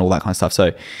businesses now and all that kind of stuff.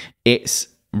 So it's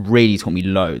really taught me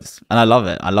loads, and I love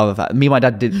it. I love the fact, me and my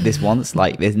dad did this once,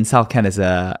 like in South Kent, there's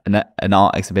an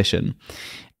art exhibition,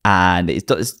 and it's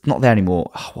not there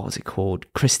anymore. Oh, what was it called?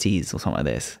 Christie's or something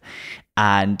like this,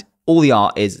 and all the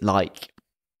art is like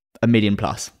 $1 million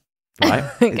plus, right?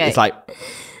 Okay. It's like,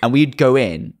 and we'd go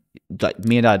in, like,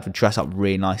 me and dad would dress up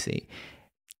really nicely,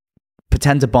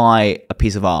 pretend to buy a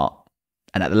piece of art,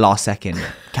 and at the last second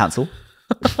cancel.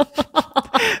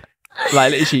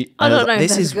 Like, literally, I don't know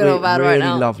this is good or bad really right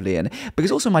now. Lovely, and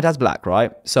because also my dad's black,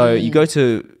 right? So you go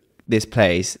to this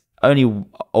place, only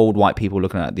old white people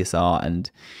looking at this art,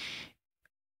 and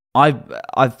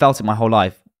I've felt it my whole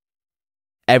life.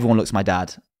 Everyone looks at my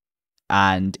dad,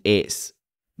 and it's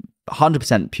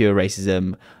 100% pure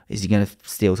racism. Is he going to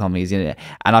steal something? Is he gonna...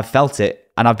 And I've felt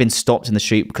it, and I've been stopped in the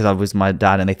street because I was my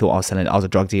dad, and they thought I was a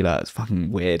drug dealer. It's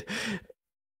fucking weird.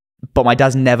 But my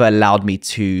dad's never allowed me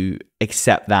to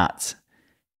accept that,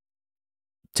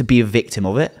 to be a victim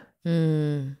of it,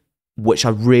 which I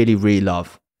really, really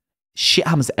love. Shit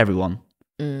happens to everyone.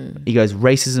 He goes,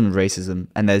 racism is racism,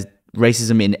 and there's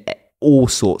racism in all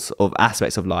sorts of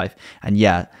aspects of life. And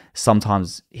yeah,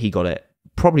 sometimes he got it,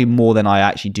 probably more than I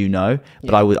actually do know,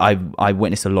 but I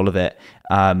witnessed a lot of it.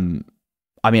 I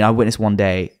witnessed one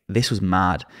day, this was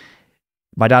mad.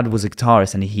 My dad was a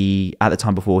guitarist, and he, at the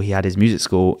time before he had his music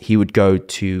school, he would go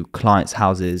to clients'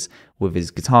 houses with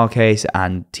his guitar case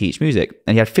and teach music.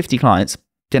 And he had 50 clients,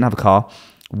 didn't have a car,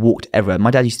 walked everywhere.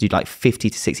 My dad used to do like 50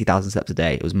 to 60,000 steps a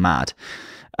day. It was mad.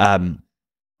 And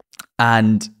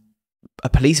a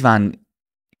police van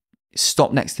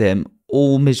stopped next to him.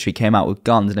 All military came out with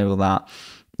guns and all that,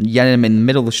 yelling him in the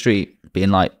middle of the street. being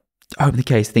like, open the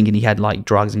case, thinking he had like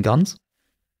drugs and guns.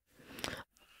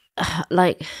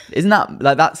 Like, isn't that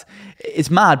like it's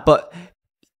mad? But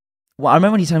I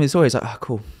remember when he told me the story, it's like, oh,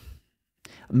 cool.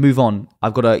 Move on.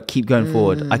 I've got to keep going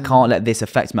forward. I can't let this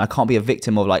affect me. I can't be a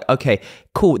victim of like, okay,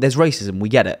 cool, there's racism. We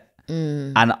get it.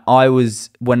 And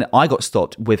when I got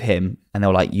stopped with him and they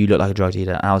were like, you look like a drug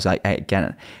dealer. And I was like, hey,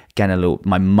 again,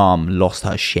 my mum lost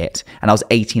her shit. And I was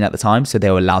 18 at the time. So they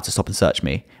were allowed to stop and search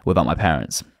me without my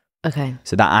parents. Okay.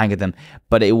 So that angered them.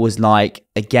 But it was like,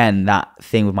 again, that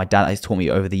thing with my dad that has taught me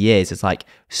over the years. It's like,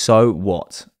 so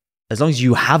what? As long as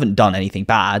you haven't done anything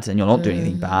bad and you're not doing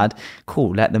anything bad,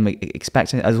 cool, let them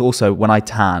expect it. As also, when I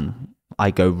tan,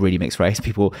 I go really mixed race.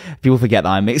 People forget that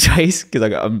I'm mixed race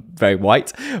because I'm very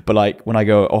white. But like when I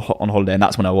go on holiday, and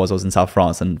that's when I was in South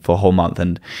France and for a whole month.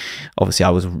 And obviously I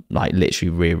was like literally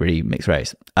really, really mixed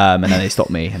race. And then they stopped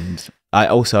me, and I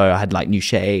had like new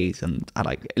shades, and I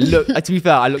like look. To be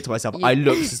fair, I looked at myself. I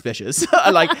look suspicious.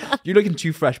 Like, you're looking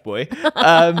too fresh, boy.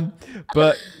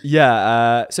 But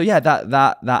yeah. So yeah,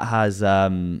 that has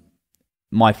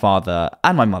my father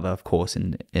and my mother, of course,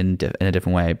 in a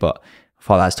different way. But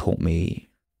father has taught me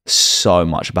so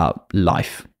much about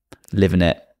life, living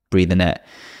it, breathing it,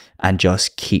 and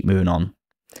just keep moving on.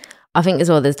 I think as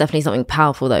well, there's definitely something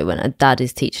powerful though when a dad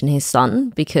is teaching his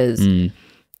son, because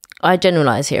I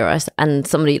generalize here, and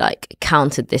somebody like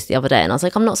countered this the other day, and I was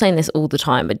like, I'm not saying this all the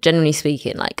time, but generally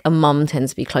speaking, like a mum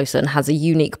tends to be closer and has a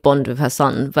unique bond with her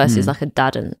son versus like a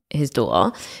dad and his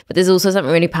daughter. But there's also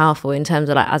something really powerful in terms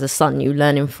of like, as a son, you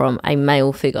learning from a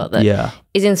male figure that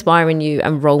is inspiring you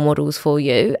and role models for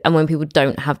you. And when people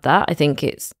don't have that, I think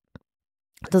it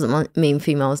doesn't mean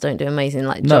females don't do amazing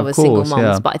like job as single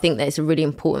mums, but I think that it's a really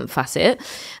important facet.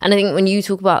 And I think when you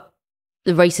talk about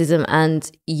the racism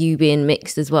and you being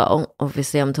mixed as well,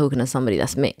 obviously I'm talking to somebody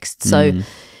that's mixed. So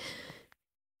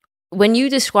when you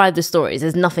describe the stories,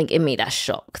 there's nothing in me that's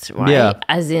shocked, right? Yeah.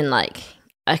 As in like,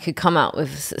 I could come out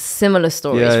with similar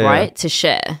stories, right, to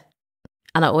share.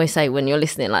 And I always say, when you're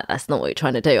listening, like, that's not what you're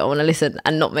trying to do. I want to listen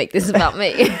and not make this about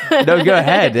me. No, go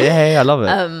ahead. Yeah, I love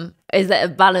it. Is there a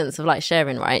balance of like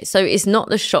sharing, right? So it's not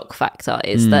the shock factor.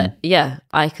 It's that,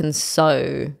 I can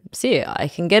so see it. I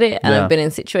can get it. And I've been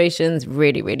in situations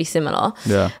really, really similar.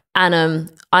 Yeah. And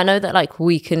I know that like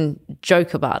we can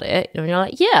joke about it. And you're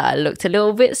like, yeah, I looked a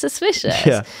little bit suspicious.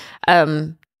 Yeah.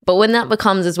 But when that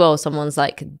becomes as well, someone's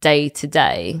like day to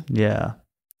day. Yeah.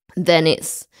 Then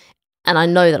it's, and I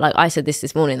know that like I said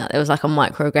this morning, that there was like a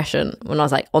microaggression when I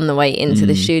was like on the way into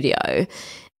the studio,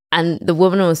 and the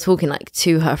woman was talking like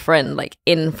to her friend like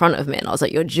in front of me, and I was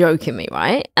like, you're joking me,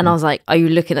 right? And I was like, are you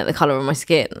looking at the colour of my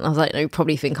skin? And I was like, no, you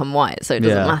probably think I'm white, so it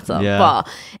doesn't matter. Yeah. But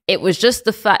it was just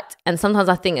the fact, and sometimes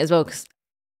I think as well, because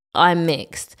I'm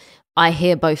mixed, I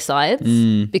hear both sides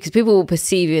because people will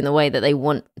perceive you in the way that they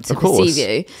want to perceive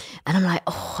you. And I'm like,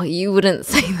 oh, you wouldn't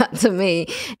say that to me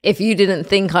if you didn't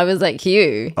think I was like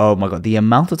you. Oh my God. The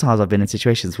amount of times I've been in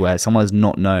situations where someone has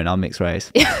not known I'm mixed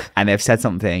race and they've said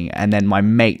something, and then my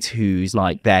mate who's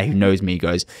like there, who knows me,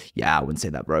 goes, yeah, I wouldn't say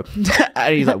that, bro.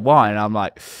 And he's like, why? And I'm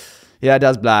like, yeah,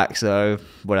 Dad's black, so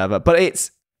whatever. But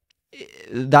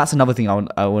that's another thing I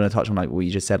want to touch on, like what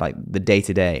you just said, like the day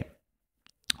to day.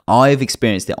 I've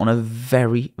experienced it on a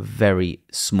very, very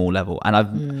small level, and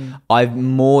I've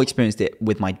more experienced it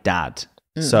with my dad.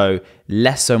 So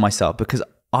less so myself, because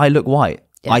I look white.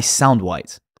 Yeah. I sound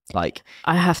white. Like,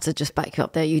 I have to just back you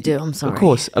up there. You do. I'm sorry. Of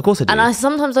course I do. And I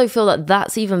sometimes don't feel that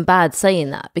that's even bad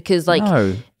saying that, because like,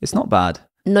 no, it's not bad.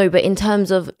 No, but in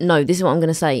terms of, this is what I'm going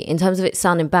to say. In terms of it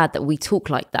sounding bad that we talk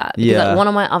like that. Because like one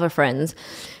of my other friends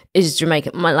is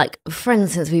Jamaican. My like friend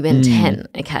since we've been 10.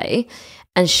 Okay.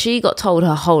 And she got told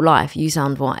her whole life, you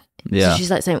sound white. Yeah.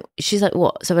 So she's like,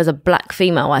 what? So as a black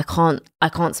female, I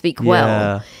can't speak well.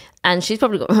 Yeah. And she's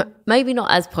probably got, maybe not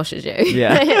as posh as you,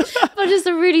 but just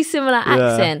a really similar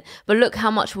accent. But look how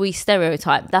much we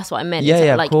stereotype. That's what I meant.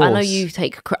 Yeah, like, of course. I know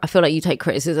I feel like you take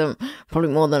criticism probably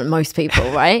more than most people,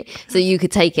 right? So you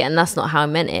could take it, and that's not how I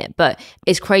meant it. But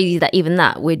it's crazy that even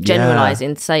that, we're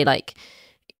generalizing to say like,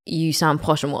 you sound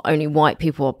posh and only white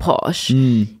people are posh.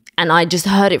 And I just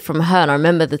heard it from her, and I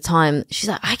remember the time she's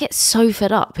like, I get so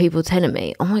fed up people telling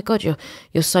me, oh my God, you're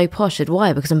so posh. I said,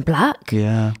 why? Because I'm black?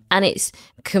 Yeah. And it's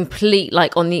complete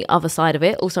like on the other side of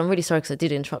it. Also, I'm really sorry because I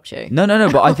did interrupt you. No,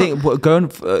 but I think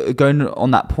going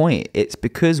on that point, it's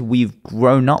because we've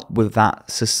grown up with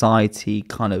that society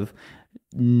kind of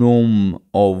norm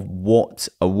of what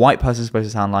a white person is supposed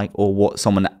to sound like, or what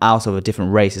someone out of a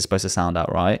different race is supposed to sound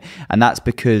out, right? And that's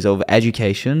because of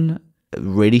education,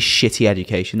 really shitty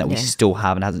education that we still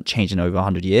have and hasn't changed in over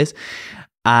 100 years.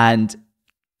 And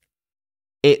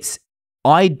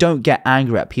I don't get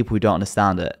angry at people who don't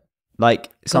understand it.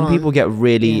 Like some people get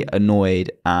really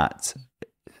annoyed at,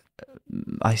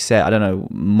 I don't know,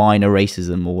 minor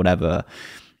racism or whatever.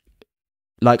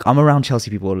 Like I'm around Chelsea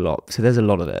people a lot, so there's a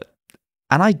lot of it.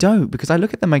 And I don't, because I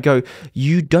look at them and go,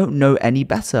 you don't know any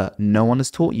better. No one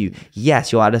has taught you.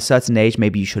 Yes, you're at a certain age,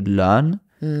 maybe you should learn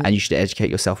and you should educate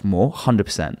yourself more,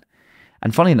 100%.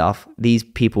 And funny enough, these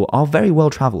people are very well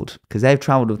traveled because they've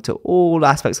traveled to all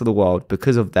aspects of the world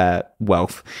because of their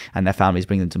wealth, and their families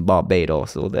bring them to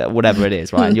Barbados or whatever it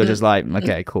is, right? And you're just like,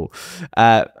 okay, cool.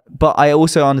 But I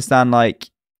also understand,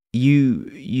 like,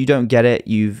 you don't get it.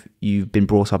 You've been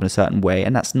brought up in a certain way,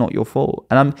 and that's not your fault.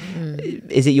 And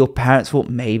is it your parents' fault?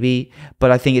 Maybe,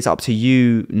 but I think it's up to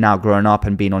you now, growing up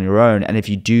and being on your own. And if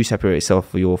you do separate yourself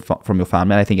from your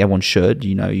family, and I think everyone should,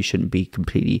 you shouldn't be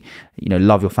completely,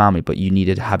 love your family, but you need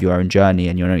to have your own journey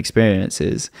and your own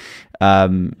experiences.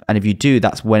 And if you do,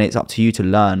 that's when it's up to you to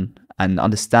learn and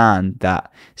understand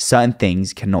that certain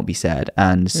things cannot be said,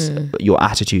 and your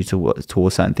attitude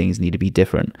towards certain things need to be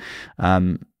different.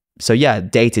 So yeah,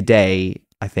 day to day,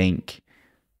 I think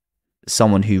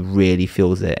someone who really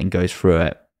feels it and goes through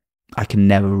it, I can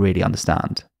never really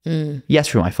understand. Yes,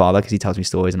 through my father, because he tells me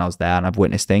stories and I was there and I've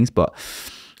witnessed things, but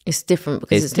it's different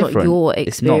because it's not your experience.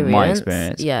 It's not my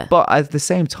experience. Yeah. But at the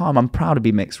same time, I'm proud to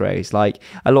be mixed race. Like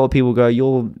a lot of people go,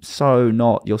 you're so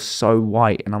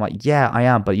white. And I'm like, yeah, I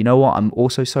am. But you know what? I'm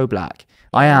also so black.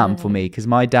 I am, for me, because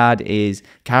my dad is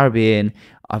Caribbean.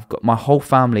 I've got my whole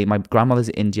family. My grandmother's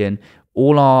Indian.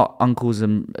 All our uncles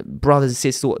and brothers and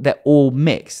sisters, they're all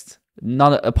mixed.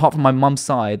 None, apart from my mum's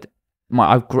side.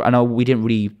 I know we didn't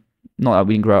really, not that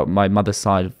we didn't grow up my mother's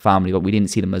side of family, but we didn't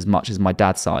see them as much as my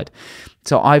dad's side.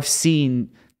 So I've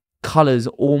seen colors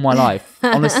all my life,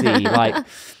 honestly, like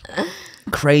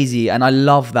crazy. And I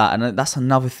love that. And that's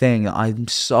another thing. I'm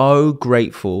so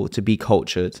grateful to be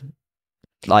cultured.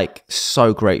 Like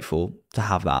so grateful to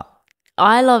have that.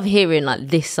 I love hearing like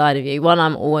this side of you. One,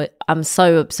 I'm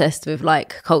so obsessed with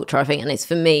like culture, I think, and it's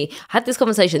for me. I had this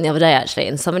conversation the other day actually,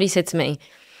 and somebody said to me,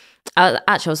 I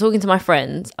was talking to my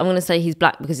friend. I'm going to say he's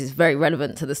black because it's very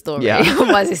relevant to the story. Yeah.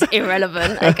 Otherwise it's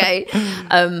irrelevant. Okay.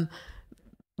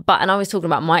 And I was talking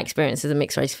about my experience as a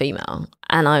mixed race female,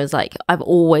 and I was like, I've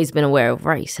always been aware of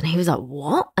race. And he was like,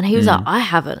 what? And he was like, I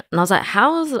haven't. And I was like,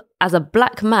 as a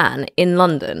black man in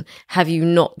London, have you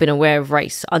not been aware of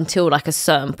race until like a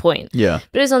certain point? Yeah.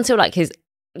 But it was until like his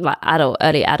like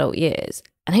early adult years.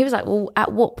 And he was like, well,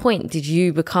 at what point did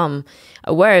you become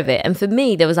aware of it? And for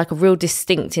me, there was like a real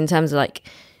distinct in terms of like,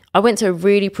 I went to a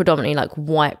really predominantly like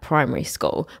white primary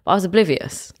school, but I was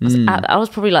oblivious. I was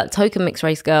probably like token mixed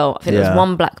race girl. I think there was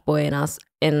one black boy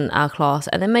in our class,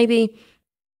 and then maybe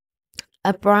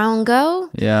a brown girl.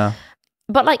 Yeah.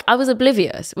 But like I was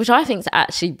oblivious, which I think is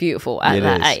actually beautiful at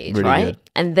that age, really, right? Good.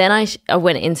 And then I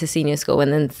went into senior school,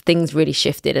 and then things really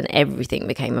shifted and everything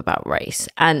became about race.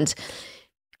 And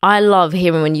I love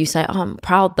hearing when you say, oh, I'm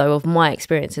proud though of my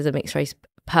experience as a mixed race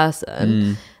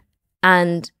person.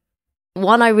 And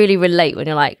one, I really relate when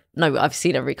you're like, no, I've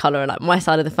seen every colour, and like my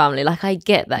side of the family, like I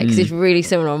get that because it's really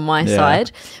similar on my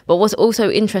side. But what's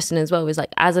also interesting as well is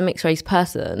like as a mixed race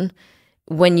person,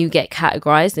 when you get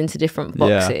categorized into different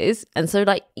boxes, and so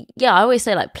like, yeah, I always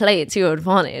say like play it to your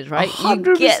advantage, right? 100%.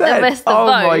 You get the best of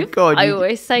both. My God, I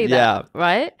always say that,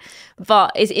 right?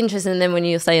 But it's interesting then when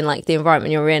you're saying like the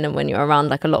environment you're in and when you're around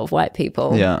like a lot of white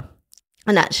people,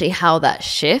 and actually how that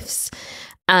shifts.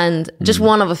 And just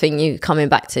one other thing you coming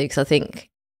back to, because I think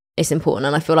it's important,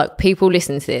 and I feel like people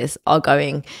listening to this are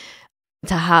going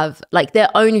to have like their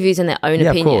own views and their own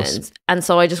opinions. And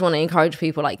so I just want to encourage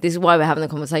people, like, this is why we're having the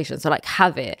conversation. So like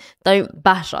have it. Don't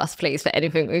bash us, please, for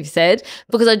anything we've said,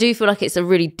 because I do feel like it's a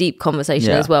really deep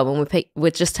conversation as well when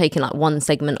we're just taking like one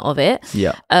segment of it.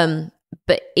 Yeah.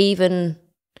 But even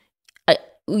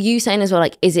you saying as well,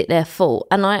 like, is it their fault?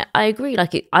 And I agree,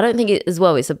 like I don't think it as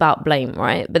well, it's about blame,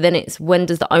 right? But then it's when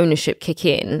does the ownership kick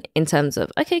in terms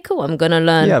of, okay, cool, I'm gonna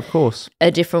learn of course a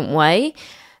different way.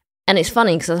 And it's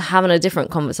funny because I was having a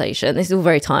different conversation, this is all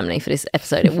very timely for this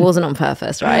episode, it wasn't on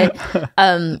purpose, right?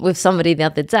 With somebody the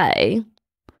other day,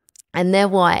 and they're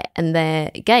white and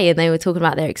they're gay, and they were talking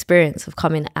about their experience of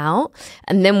coming out,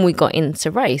 and then we got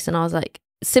into race, and I was like,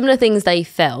 similar things they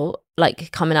felt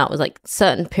like coming out was like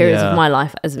certain periods of my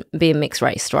life as being mixed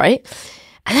race, right?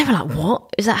 And they were like,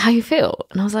 what? Is that how you feel?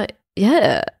 And I was like,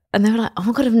 yeah. And they were like, oh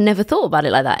my God, I've never thought about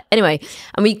it like that. Anyway,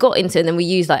 and we got into it, and then we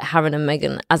used like Harry and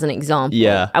Meghan as an example.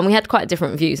 Yeah. And we had quite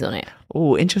different views on it.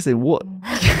 Oh, interesting. What?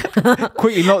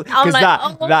 Quickly, not because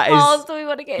that is. Do we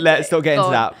want to get let's not get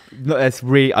into that. No, that's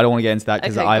really. I don't want to get into that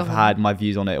because I've had my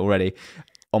views on it already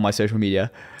on my social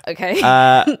media. Okay.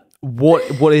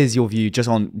 What is your view just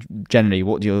on generally?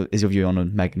 Is your view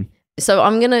on Meghan? So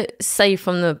I'm going to say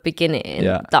from the beginning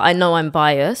that I know I'm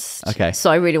biased. Okay.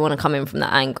 So I really want to come in from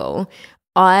that angle.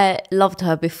 I loved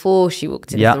her before she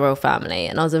walked into the royal family,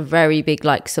 and I was a very big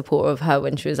like supporter of her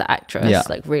when she was an actress.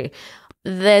 Like really,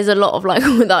 there's a lot of like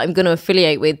that I'm going to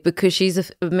affiliate with because she's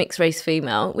a mixed race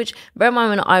female. Which bear in mind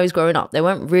when I was growing up, they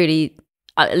weren't really.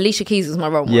 Alicia Keys was my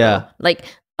role model. Yeah. Like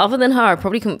other than her, I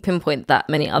probably couldn't pinpoint that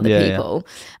many other people.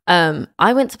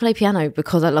 I went to play piano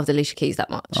because I loved Alicia Keys that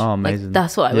much. Oh, amazing! Like,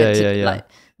 that's what I went to. Like.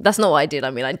 That's not what I did.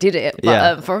 I mean, I did it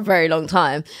but, for a very long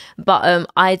time. But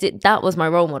I did. That was my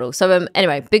role model. So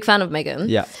anyway, big fan of Meghan.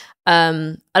 Yeah.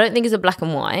 I don't think it's a black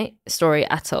and white story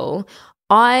at all.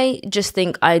 I just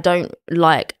think I don't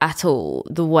like at all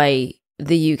the way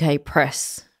the UK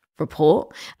press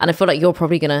report. And I feel like you're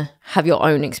probably going to have your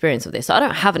own experience of this. So I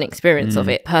don't have an experience of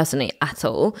it personally at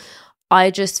all.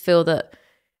 I just feel that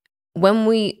when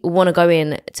we want to go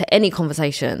in to any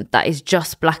conversation that is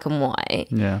just black and white,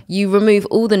 you remove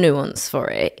all the nuance for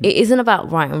it. It isn't about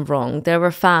right and wrong. They're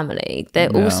a family.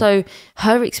 They're also,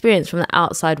 her experience from the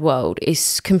outside world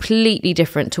is completely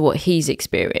different to what he's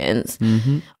experienced.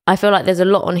 I feel like there's a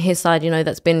lot on his side, you know,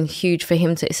 that's been huge for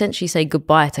him to essentially say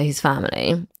goodbye to his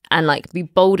family and like be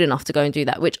bold enough to go and do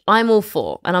that, which I'm all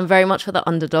for. And I'm very much for the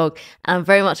underdog. And I'm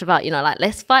very much about, you know, like,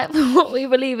 let's fight for what we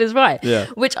believe is right,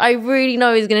 which I really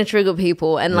know is going to trigger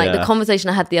people. And like the conversation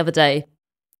I had the other day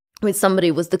with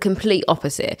somebody was the complete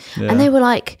opposite. And they were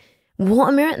like,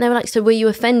 what, Amira? And they were like, so were you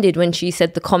offended when she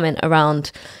said the comment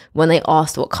around when they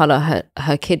asked what colour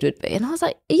her kid would be? And I was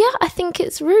like, yeah, I think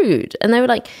it's rude. And they were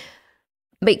like,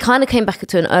 but it kind of came back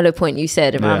to an earlier point you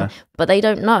said around, but they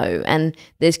don't know. And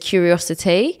there's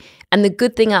curiosity. And the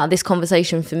good thing out of this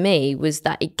conversation for me was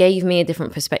that it gave me a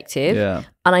different perspective.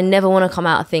 And I never want to come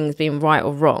out of things being right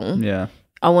or wrong.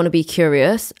 I want to be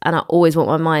curious, and I always want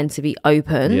my mind to be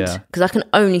opened because I can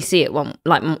only see it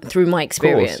through my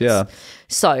experience.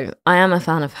 So I am a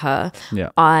fan of her.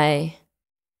 I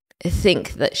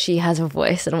think that she has a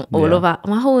voice, and I'm all about,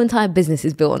 my whole entire business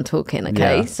is built on talking,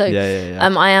 okay? So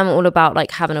I am all about like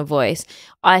having a voice.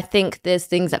 I think there's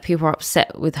things that people are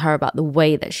upset with her about the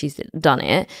way that she's done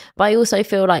it, but I also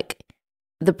feel like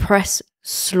the press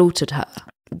slaughtered her.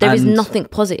 There is nothing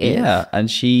positive.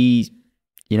 And she,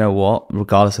 you know what,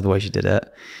 regardless of the way she did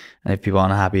it, and if people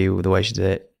aren't happy with the way she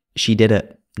did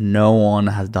it. No one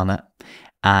has done it.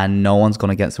 And no one's gone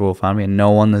against the royal family, and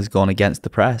no one has gone against the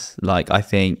press. Like, I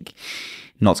think,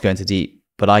 not to go into deep,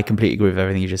 but I completely agree with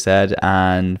everything you just said.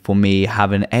 And for me,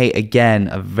 having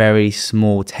a very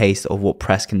small taste of what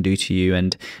press can do to you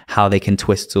and how they can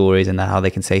twist stories and how they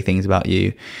can say things about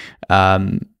you,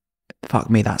 fuck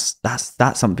me, that's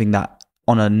something that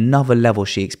on another level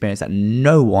she experienced that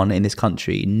no one in this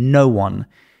country, no one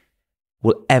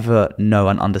will ever know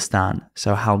and understand.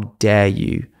 So how dare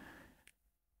you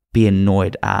be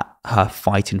annoyed at her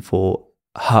fighting for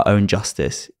her own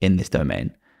justice in this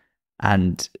domain.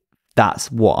 And that's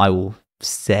what I will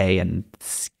say and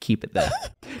keep it there.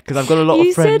 Because I've got a lot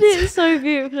of friends. You said it so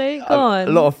beautifully. Go on.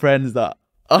 A lot of friends that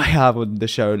I have on the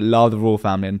show love the royal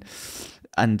family,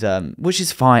 and which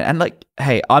is fine. And like,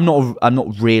 hey, I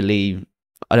don't really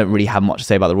have much to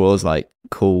say about the royals. Like,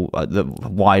 cool.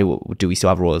 Why do we still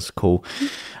have royals? Cool.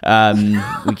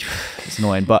 It's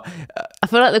annoying, but I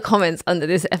feel like the comments under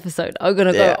this episode are going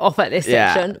to go off at this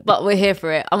section, but we're here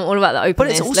for it. I'm all about the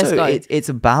openness. But it's also, it's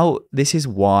about, this is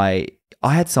why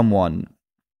I had someone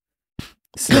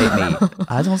slate me.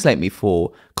 I had someone slate me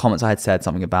for comments I had said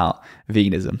something about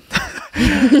veganism.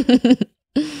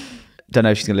 Don't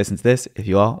know if she's going to listen to this. If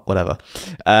you are, whatever.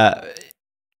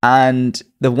 And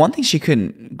the one thing she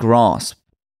couldn't grasp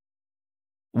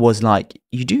was like,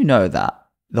 you do know that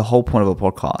the whole point of a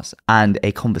podcast and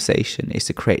a conversation is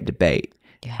to create debate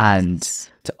and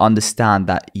to understand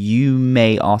that you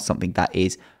may ask something that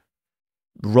is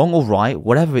wrong or right,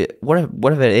 whatever it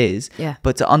is,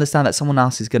 but to understand that someone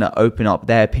else is going to open up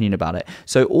their opinion about it.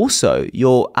 So also,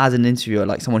 you're, as an interviewer,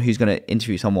 like someone who's going to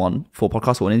interview someone for a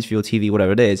podcast or an interview or TV,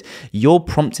 whatever it is, you're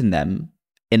prompting them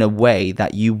in a way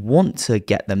that you want to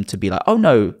get them to be like, oh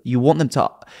no, you want them to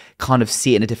kind of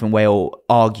see it in a different way or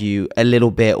argue a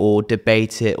little bit or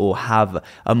debate it or have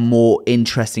a more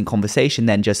interesting conversation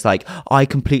than just like, I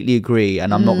completely agree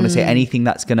and I'm not going to say anything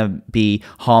that's going to be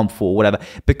harmful or whatever.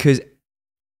 Because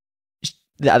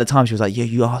at the time she was like, yeah,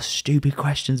 you ask stupid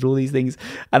questions and all these things.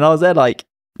 And I was there like,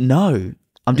 no,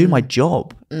 I'm doing my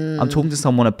job. I'm talking to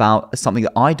someone about something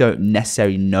that I don't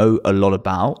necessarily know a lot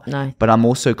about, but I'm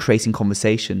also creating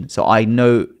conversation. So I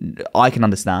know I can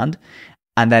understand.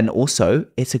 And then also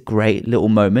it's a great little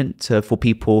moment for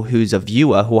people who's a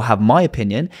viewer who will have my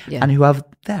opinion and who have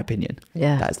their opinion.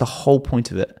 That's the whole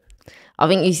point of it. I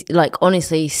think you like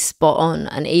honestly spot on,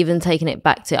 and even taking it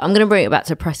back to, I'm going to bring it back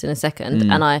to press in a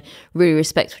second. And I really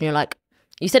respect when you're like,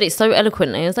 you said it so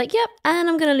eloquently. I was like, yep, and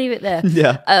I'm going to leave it there.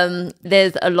 Yeah.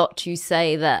 There's a lot you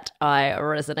say that I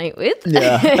resonate with.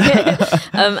 Yeah.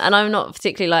 And I'm not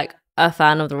particularly like a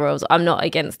fan of the royals. I'm not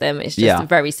against them. It's just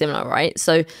very similar, right?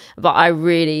 So, but I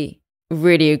really,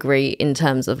 really agree in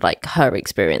terms of like her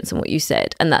experience and what you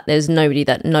said, and that there's nobody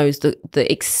that knows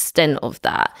the extent of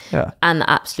that and the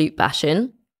absolute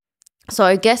bashing. So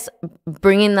I guess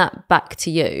bringing that back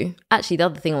to you, actually the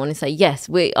other thing I want to say, yes,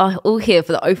 we are all here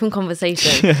for the open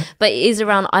conversation, but it is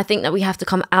around, I think that we have to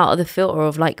come out of the filter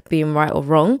of like being right or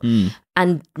wrong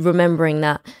and remembering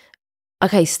that,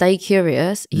 okay, stay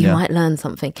curious, you might learn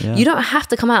something. You don't have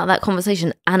to come out of that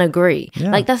conversation and agree.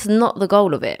 Like that's not the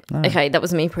goal of it. Okay, that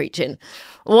was me preaching.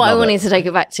 What I wanted to take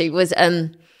it back to was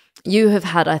you have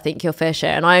had, I think, your fair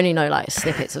share, and I only know like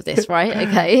snippets of this, right?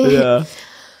 Okay. Yeah.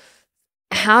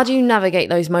 How do you navigate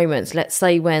those moments? Let's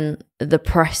say when the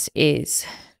press is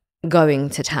going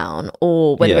to town,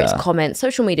 or whether it's comments,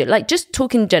 social media, like just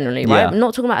talking generally, right? I'm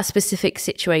not talking about a specific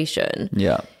situation.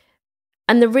 Yeah.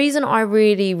 And the reason I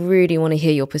really, really want to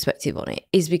hear your perspective on it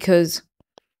is because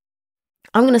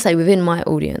I'm going to say within my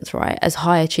audience, right, as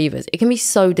high achievers, it can be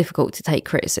so difficult to take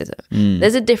criticism.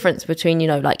 There's a difference between, you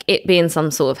know, like it being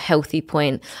some sort of healthy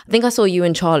point. I think I saw you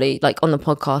and Charlie like on the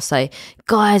podcast say,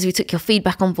 guys, we took your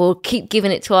feedback on board, keep giving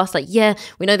it to us. Like, yeah,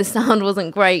 we know the sound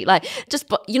wasn't great. Like, just,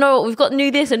 but you know what, we've got new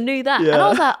this and new that. And I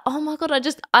was like, oh my God,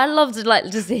 I loved like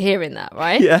just hearing that,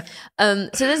 right? Yeah. So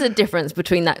there's a difference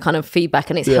between that kind of feedback,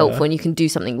 and it's helpful and you can do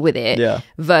something with it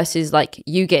versus like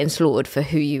you getting slaughtered for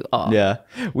who you are. Yeah.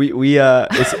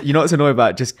 You know what's annoying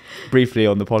about, just briefly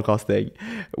on the podcast thing,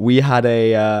 we had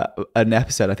an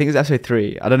episode, I think it was episode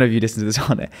 3, I don't know if you listened to this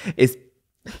on it, it's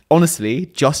honestly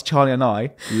just Charlie and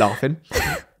I laughing.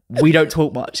 We don't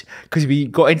talk much because we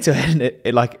got into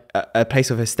it like a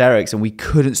place of hysterics and we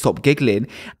couldn't stop giggling,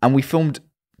 and we filmed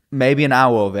maybe an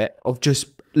hour of it of just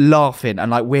laughing,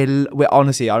 and like we're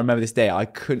honestly, I remember this day I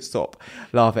couldn't stop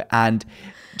laughing, and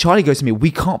Charlie goes to me,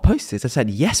 we can't post this. I said,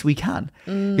 yes, we can.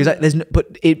 He was like, there's no,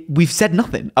 but we've said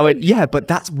nothing. I went, yeah, but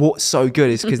that's what's so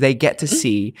good, is because they get to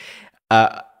see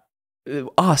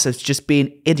us as just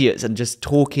being idiots and just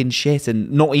talking shit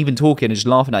and not even talking and just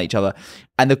laughing at each other.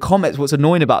 And the comments, what's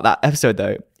annoying about that episode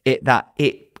though,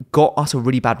 it got us a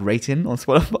really bad rating on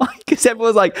Spotify because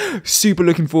everyone's like super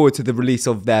looking forward to the release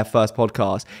of their first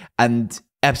podcast, and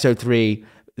episode 3,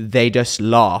 they just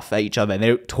laugh at each other and they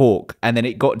don't talk, and then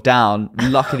it got down.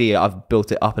 Luckily I've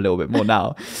built it up a little bit more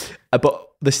now, but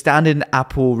the standard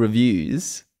Apple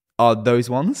reviews are those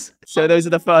ones, so those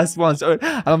are the first ones, and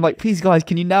I'm like, please guys,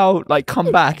 can you now like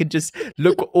come back and just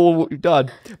look at all what we've done.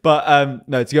 But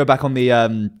no, to go back on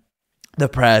the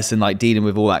press and like dealing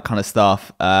with all that kind of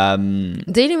stuff,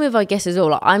 dealing with, I guess, is all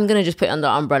like, I'm gonna just put it under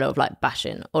the umbrella of like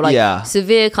bashing or like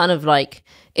severe kind of like,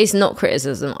 it's not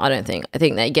criticism. I don't think. I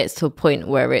think that it gets to a point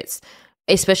where it's,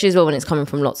 especially as well when it's coming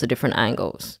from lots of different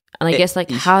angles. And I guess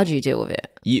like, how do you deal with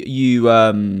it? You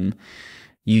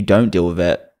don't deal with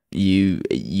it.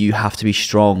 You have to be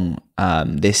strong.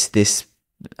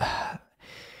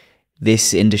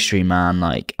 This industry, man,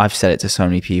 like I've said it to so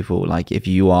many people, like if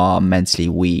you are mentally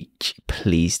weak,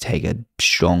 please take a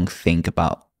strong think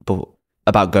about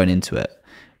going into it.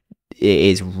 It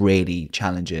is really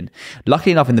challenging.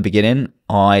 Luckily enough, in the beginning,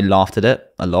 I laughed at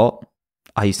it a lot.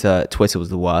 Twitter was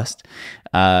the worst.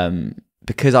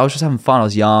 Because I was just having fun. I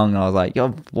was young and I was like, yo,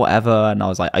 whatever. And I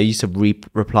was like, I used to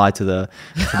reply to the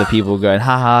people going,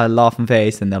 haha, laughing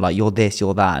face. And they're like, you're this,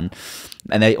 you're that.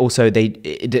 And they also,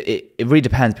 it really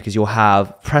depends, because you'll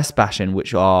have press bashing,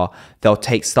 which are, they'll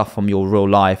take stuff from your real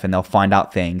life and they'll find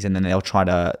out things, and then they'll try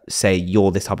to say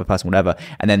you're this type of person, whatever.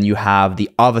 And then you have the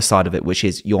other side of it, which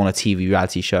is you're on a TV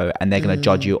reality show and they're going to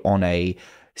judge you on a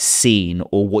scene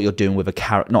or what you're doing with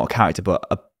not a character,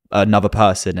 but another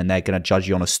person, and they're going to judge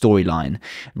you on a storyline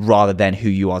rather than who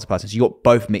you are as a person. So you got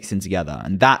both mixed in together,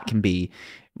 and that can be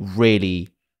really,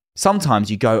 sometimes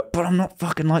you go, but I'm not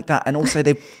fucking like that, and also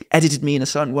they've edited me in a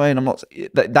certain way and I'm not,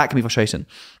 that can be frustration.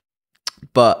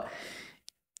 But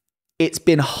it's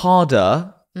been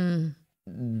harder.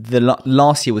 The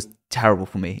last year was terrible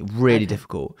for me, really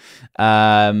difficult.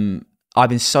 I've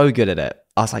been so good at it.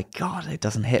 I was like, God, it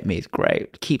doesn't hit me, it's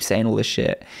great, keep saying all this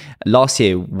shit. Last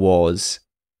year was,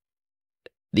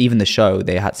 even the show,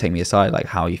 they had to take me aside, like,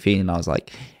 how are you feeling? And I was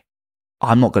like,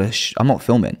 I'm not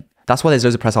filming. That's why there's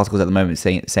loads of press articles at the moment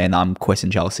saying that I'm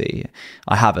quitting Chelsea.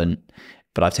 I haven't,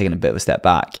 but I've taken a bit of a step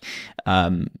back.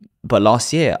 But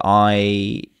last year,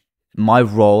 my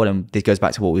role, and this goes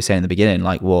back to what we were saying in the beginning,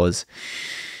 like, was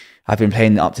I've been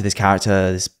playing up to this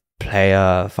character, this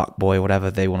player, fuckboy, whatever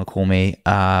they want to call me.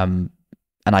 And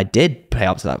I did play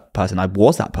up to that person. I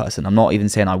was that person. I'm not even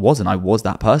saying I wasn't. I was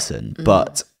that person.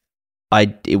 But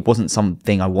it wasn't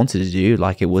something I wanted to do.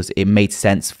 Like it made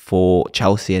sense for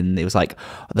Chelsea, and it was like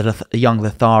the young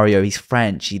Lothario, he's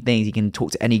French, he thinks he can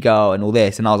talk to any girl and all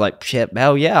this, and I was like, shit,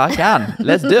 hell yeah, I can.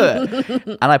 Let's do it.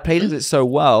 And I played it so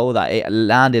well that it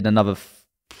landed another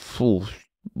 5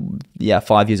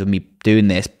 years of me doing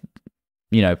this,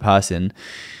 person.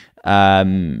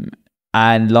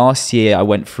 And last year I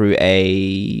went through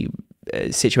a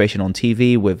situation on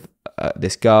TV with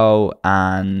this girl,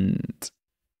 and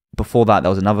before that there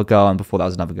was another girl, and before that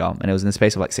was another girl, and it was in the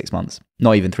space of like 6 months,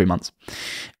 not even 3 months.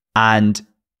 And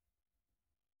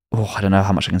I don't know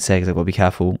how much I can say because I've got to be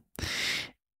careful.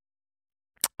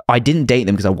 I didn't date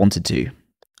them because I wanted to.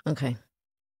 Okay.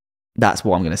 That's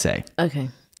what I'm going to say. Okay.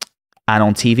 And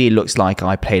on TV it looks like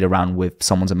I played around with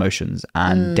someone's emotions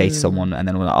and dated someone, and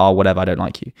then I'm like, oh, whatever, I don't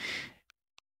like you.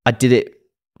 I did it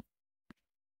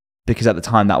because at the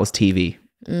time that was TV,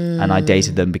 and I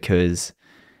dated them because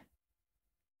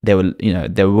they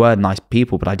were nice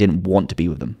people, but I didn't want to be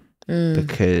with them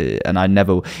and I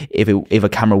never, if a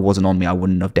camera wasn't on me, I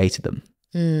wouldn't have dated them.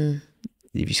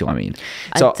 If you see what I mean.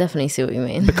 So I definitely see what you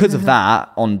mean. Because of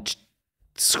that, on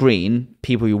screen,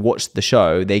 people who watch the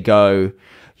show, they go,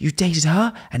 you dated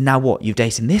her, and now what? You're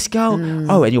dating this girl?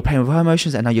 Oh, and you're playing with her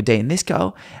emotions, and now you're dating this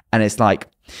girl? And it's like,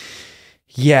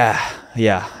 yeah.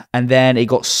 And then it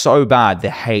got so bad, the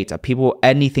hate. People,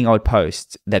 anything I would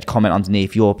post, they'd comment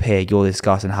underneath, you're a pig, you're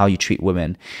disgusting, how you treat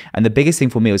women. And the biggest thing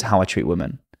for me was how I treat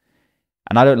women.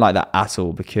 And I don't like that at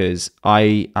all, because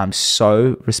I am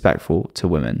so respectful to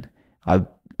women.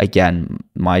 Again,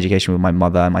 my education with my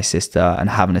mother and my sister, and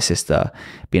having a sister,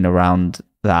 being around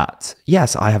that,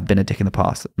 yes, I have been a dick in the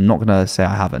past. I'm not going to say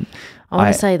I haven't. I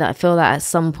want to say that I feel that at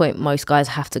some point, most guys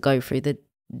have to go through the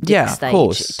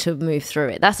stage to move through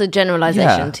it. That's a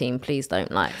generalization, team. Please don't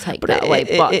take that away.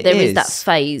 But there is that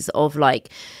phase of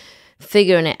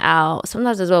figuring it out.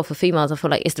 Sometimes as well for females, I feel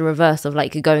like it's the reverse of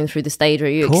going through the stage where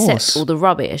you accept all the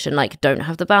rubbish and don't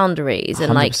have the boundaries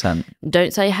and 100%.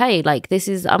 Don't say, hey,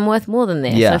 I'm worth more than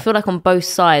this. Yeah. I feel like on both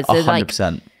sides there's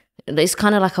 100%. It's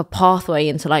kind of like a pathway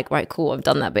into right, cool, I've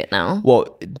done that bit now.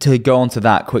 Well, to go on to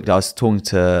that quickly, I was talking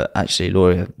to actually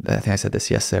Laura, I think I said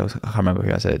this yesterday, I can't remember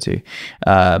who I said it to.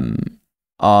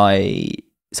 A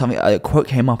quote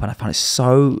came up and I found it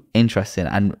so interesting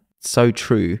and so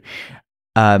true.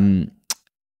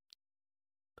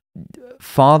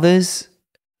 Fathers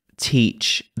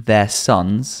teach their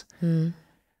sons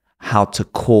how to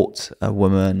court a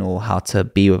woman or how to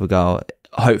be with a girl,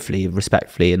 hopefully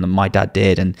respectfully, and my dad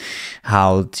did, and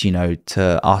how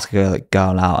to ask a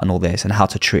girl out and all this, and how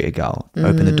to treat a girl,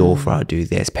 open the door for her, do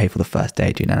this, pay for the first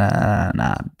date, do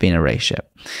be in a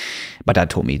relationship. My dad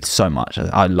taught me so much.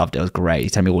 I loved it. It was great. He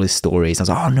told me all his stories. I was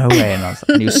like, oh, no way. And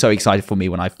he was so excited for me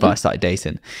when I first started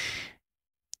dating.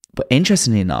 But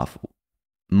interestingly enough,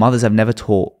 mothers have never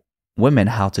taught women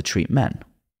how to treat men.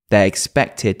 They're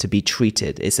expected to be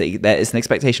treated. It's an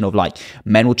expectation of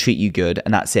men will treat you good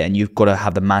and that's it. And you've got to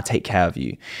have the man take care of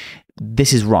you.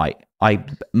 This is right.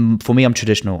 For me, I'm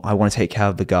traditional. I want to take care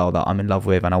of the girl that I'm in love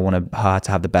with, and I want her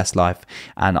to have the best life.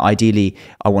 And ideally,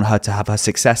 I want her to have her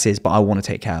successes, but I want to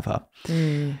take care of her.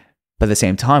 But at the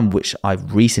same time, which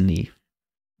I've recently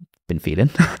been feeling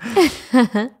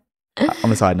on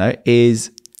the side note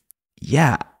is,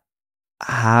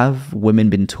 have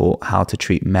women been taught how to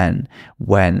treat men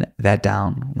when they're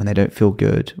down, when they don't feel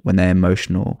good, when they're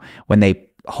emotional, when they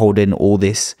hold in all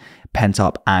this pent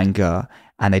up anger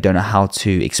and they don't know how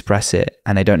to express it,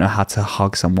 and they don't know how to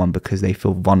hug someone because they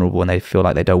feel vulnerable and they feel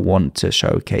like they don't want to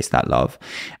showcase that love.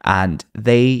 And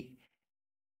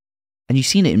you've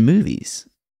seen it in movies,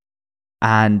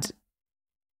 and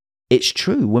it's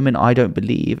true. Women, I don't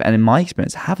believe, and in my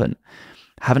experience, haven't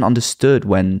understood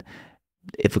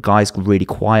if a guy's really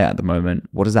quiet at the moment,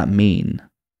 what does that mean?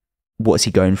 What's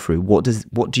he going through? What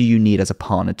do you need as a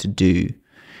partner to do?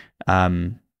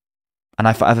 And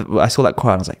I saw that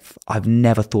quote and I was like, I've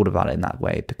never thought about it in that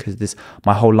way, because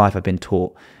my whole life I've been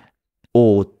taught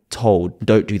or told,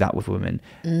 don't do that with women,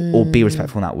 or be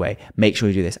respectful in that way. Make sure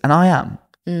you do this. And I am,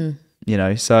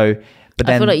 so... But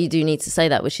then, I feel like you do need to say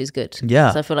that, which is good.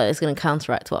 Yeah. So I feel like it's going to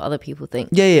counteract what other people think.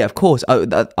 Yeah, of course. I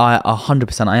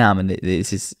 100% I am. And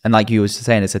this is, and like you were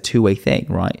saying, it's a two-way thing,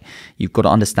 right? You've got to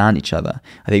understand each other.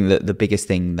 I think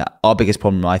that our biggest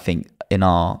problem, I think, in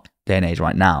our day and age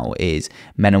right now is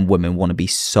men and women want to be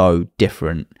so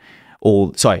different.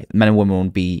 Men and women want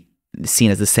to be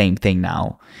seen as the same thing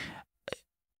now.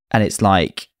 And it's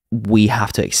like, we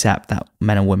have to accept that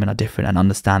men and women are different and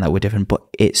understand that we're different, but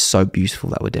it's so beautiful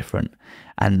that we're different.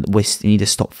 and we need to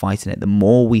stop fighting it. The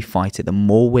more we fight it, the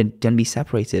more we're going to be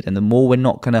separated, and the more we're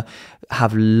not going to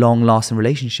have long-lasting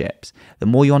relationships. The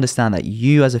more you understand that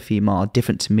you as a female are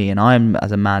different to me, and I'm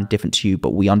as a man different to you,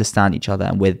 but we understand each other,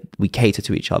 and we cater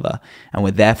to each other, and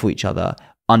we're there for each other,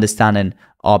 understanding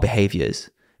our behaviors,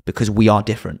 because we are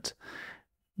different.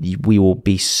 We will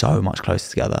be so much closer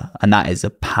together, and that is a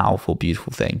powerful,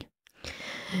 beautiful thing.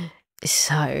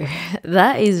 So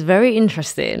that is very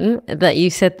interesting that you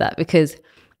said that, because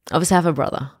obviously I have a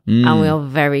brother and we are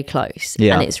very close.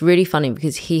 Yeah. And it's really funny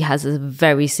because he has a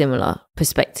very similar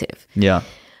perspective. Yeah.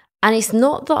 And it's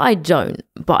not that I don't,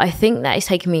 but I think that it's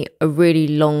taken me a really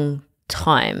long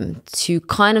time to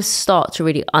kind of start to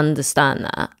really understand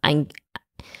that and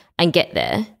get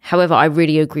there. However, I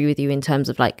really agree with you in terms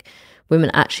of like, women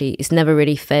actually, it's never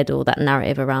really fed all that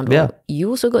narrative around, well, you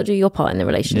also got to do your part in the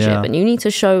relationship, and you need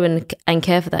to show and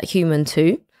care for that human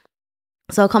too.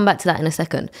 So I'll come back to that in a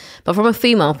second. But from a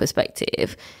female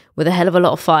perspective, with a hell of a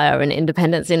lot of fire and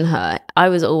independence in her, I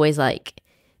was always like,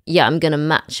 yeah, I'm going to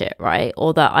match it, right?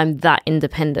 Or that I'm that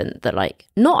independent that like,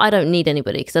 not I don't need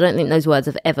anybody, because I don't think those words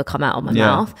have ever come out of my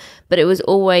mouth. But it was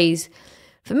always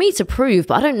for me to prove,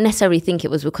 but I don't necessarily think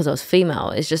it was because I was female.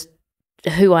 It's just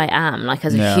who I am, like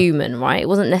as a human, right? It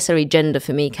wasn't necessarily gender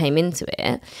for me came into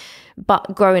it,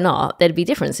 but growing up there'd be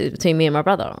differences between me and my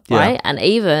brother, right? And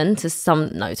even to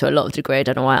a lot of degree, I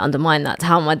don't know why I undermine that, to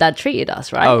how my dad treated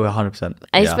us, right? Oh, 100%.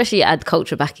 I especially add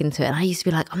culture back into it, and I used to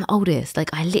be like, I'm the oldest, like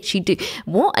I literally do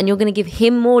what, and you're going to give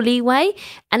him more leeway?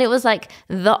 And it was like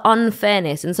the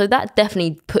unfairness, and so that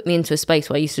definitely put me into a space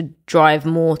where I used to drive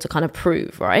more to kind of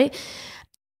prove, right?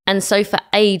 And so for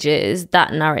ages,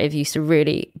 that narrative used to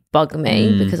really bug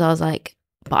me, because I was like,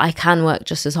 but I can work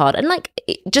just as hard. And like,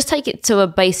 just take it to a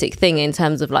basic thing in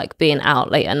terms of like being out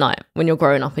late at night when you're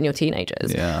growing up and you're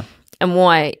teenagers. Yeah. And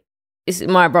why is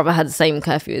my brother had the same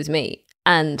curfew as me,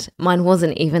 and mine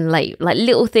wasn't even late. Like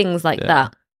little things like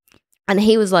that. And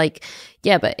he was like,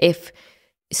 yeah, but if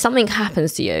something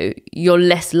happens to you, you're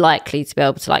less likely to be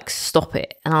able to like stop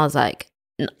it. And I was like,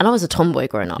 and I was a tomboy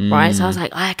growing up, right? So I was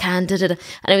like, I can, and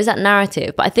it was that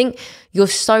narrative. But I think you're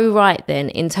so right then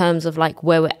in terms of like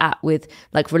where we're at with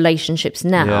like relationships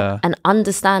now, and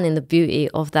understanding the beauty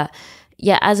of that.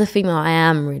 Yeah, as a female, I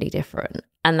am really different,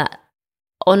 and that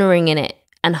honoring in it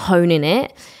and honing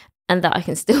it, and that I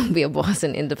can still be a boss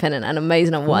and independent and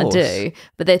amazing at what I do,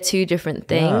 but they're two different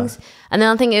things. And then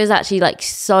I think it was actually like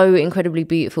so incredibly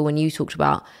beautiful when you talked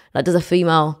about like, does a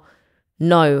female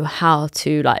know how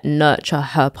to like nurture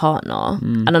her partner?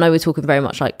 And I know we're talking very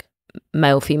much like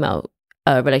male-female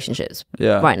relationships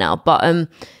right now, but and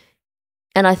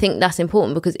I think that's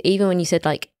important, because even when you said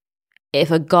like, if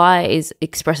a guy is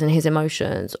expressing his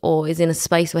emotions or is in a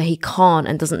space where he can't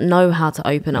and doesn't know how to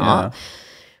open up,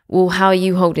 well, how are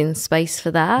you holding space for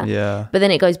that? But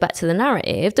then it goes back to the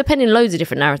narrative, depending loads of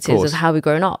different narratives of how we're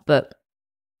growing up, but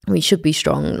we should be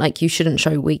strong. Like, you shouldn't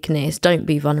show weakness. Don't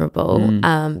be vulnerable.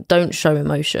 Don't show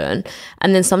emotion.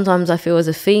 And then sometimes I feel as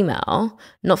a female,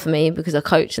 not for me because I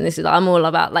coach, and this is, I'm all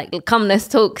about like, come, let's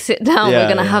talk, sit down. We're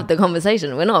going to have the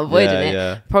conversation. We're not avoiding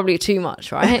it. Probably too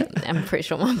much, right? I'm pretty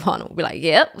sure my partner will be like,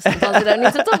 yep, sometimes we don't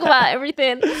need to talk about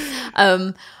everything.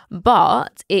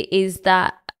 But it is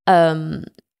that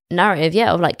narrative,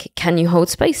 of like, can you hold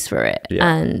space for it?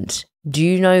 And do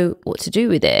you know what to do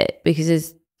with it? Because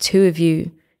there's two of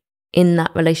you in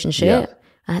that relationship,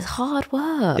 and it's hard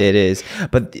work. It is,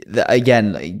 but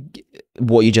again, like,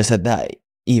 what you just said, that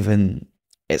even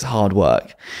it's hard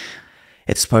work.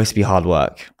 It's supposed to be hard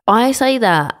work. I say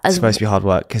that it's supposed to be hard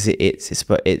work, because it's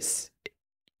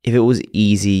if it was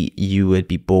easy, you would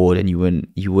be bored, and you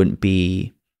wouldn't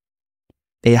be.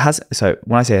 It has, so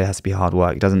when I say it has to be hard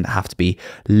work, it doesn't have to be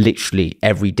literally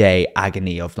everyday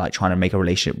agony of like trying to make a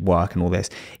relationship work and all this.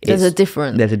 There's a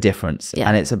difference,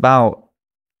 and it's about,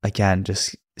 again,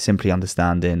 just simply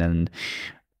understanding and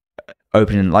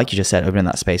opening, like you just said, opening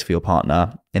that space for your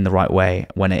partner in the right way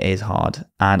when it is hard.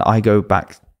 And I go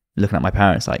back looking at my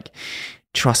parents, like,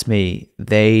 trust me,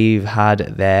 they've had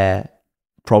their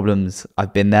problems.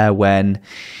 I've been there when,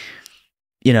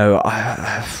 you know,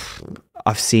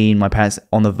 I've seen my parents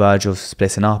on the verge of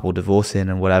splitting up or divorcing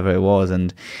and whatever it was,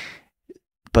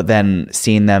 but then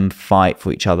seeing them fight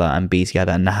for each other and be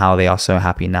together, and how they are so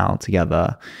happy now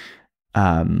together,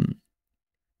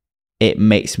 it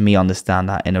makes me understand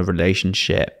that in a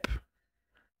relationship,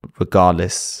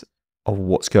 regardless of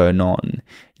what's going on,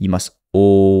 you must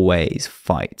always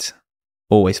fight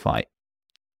for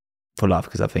love,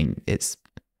 because I think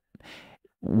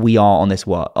we are on this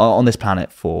world, on this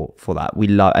planet for that. We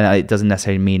love, and it doesn't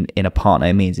necessarily mean in a partner.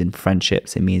 It means in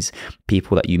friendships. It means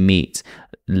people that you meet,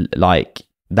 like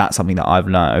that's something that I've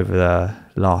learned over the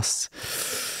last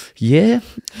year,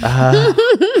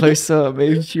 close to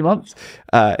maybe a few months,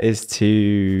 is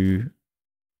to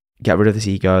get rid of this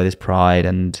ego, this pride,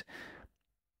 and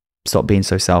stop being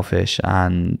so selfish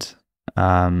and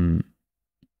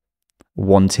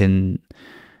wanting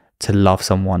to love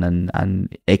someone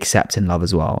and accepting love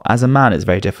as well. As a man, it's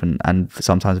very different and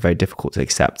sometimes very difficult to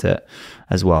accept it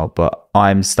as well. But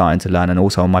I'm starting to learn, and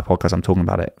also on my podcast, I'm talking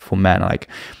about it for men. Like,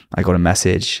 I got a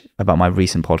message about my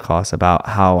recent podcast about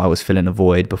how I was filling a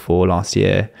void before last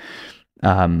year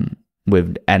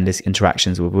with endless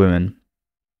interactions with women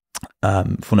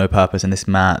for no purpose. And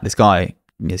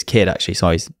this kid, actually,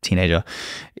 sorry, he's a teenager,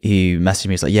 he messaged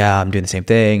me. He's like, yeah, I'm doing the same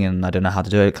thing and I don't know how to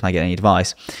do it. Can I get any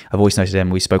advice? I've always noticed him.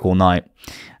 We spoke all night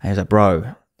and he was like, bro,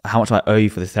 how much do I owe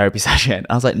you for this therapy session?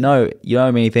 I was like, no, you don't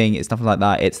owe me anything. It's nothing like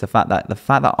that. It's the fact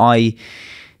that I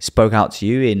spoke out to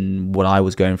you in what I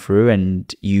was going through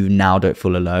and you now don't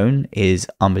feel alone is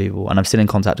unbelievable. And I'm still in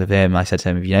contact with him. I said to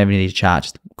him, if you ever need to chat,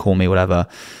 just call me, whatever.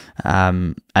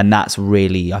 And that's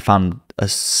really, I found a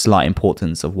slight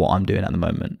importance of what I'm doing at the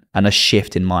moment, and a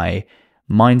shift in my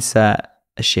mindset,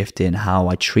 a shift in how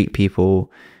I treat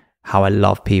people, how I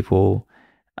love people.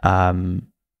 I've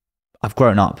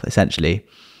grown up, essentially,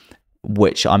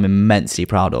 which I'm immensely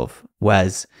proud of,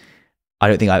 whereas I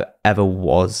don't think I ever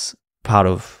was proud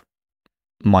of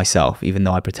myself, even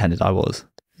though I pretended I was.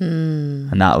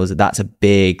 And that's a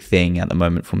big thing at the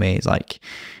moment for me. It's like,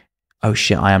 oh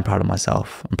shit, I am proud of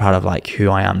myself. I'm proud of like who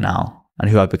I am now and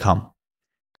who I've become.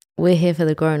 We're here for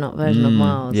the grown-up version of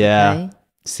Miles. Yeah, okay?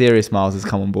 Serious Miles has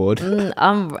come on board.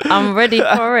 I'm ready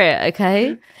for it.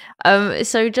 Okay.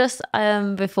 So just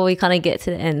before we kind of get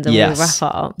to the end and we wrap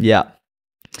up. Yeah.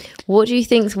 What do you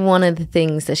think is one of the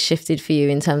things that shifted for you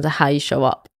in terms of how you show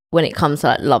up when it comes to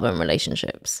like love and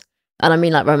relationships? And I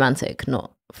mean like romantic,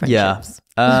 not friendships.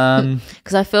 Yeah.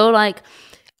 Because I feel,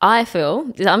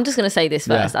 I'm just going to say this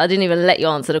first. I didn't even let you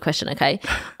answer the question, okay?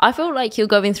 I feel like you're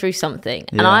going through something.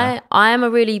 And I am a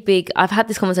really big, I've had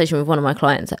this conversation with one of my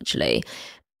clients actually,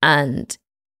 and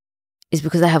it's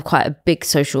because they have quite a big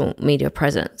social media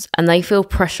presence and they feel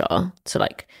pressure to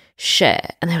like share.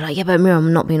 And they're like, yeah, but Amira,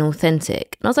 I'm not being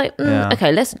authentic. And I was like,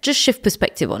 okay, let's just shift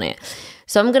perspective on it.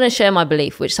 So I'm going to share my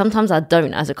belief, which sometimes I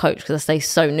don't as a coach because I stay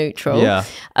so neutral. Yeah.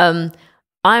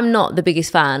 I'm not the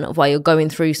biggest fan of why you're going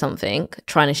through something,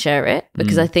 trying to share it,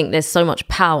 because I think there's so much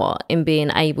power in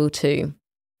being able to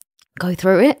go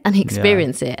through it and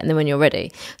experience it. And then when you're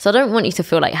ready. So I don't want you to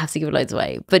feel like you have to give loads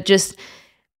away, but just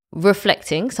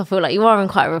reflecting. So I feel like you are in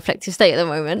quite a reflective state at the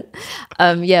moment.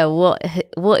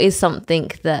 What is something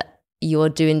that you're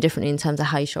doing differently in terms of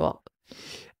how you show up?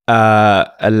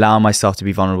 Allow myself to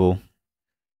be vulnerable.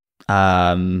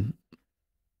 For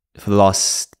the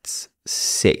last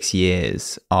 6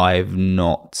 years, I've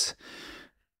not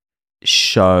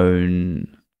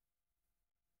shown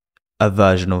a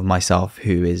version of myself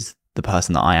who is the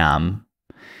person that I am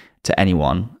to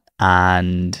anyone.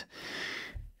 And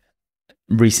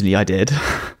recently I did.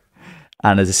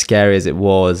 And as scary as it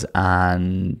was,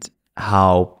 and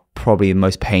how probably the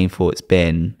most painful it's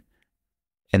been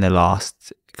in the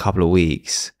last couple of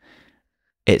weeks,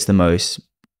 it's the most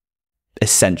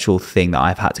essential thing that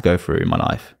I've had to go through in my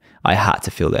life. I had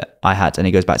to feel it. And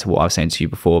it goes back to what I was saying to you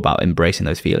before about embracing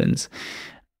those feelings.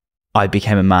 I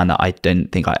became a man that I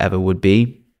didn't think I ever would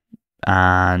be.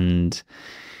 And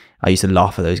I used to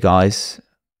laugh at those guys.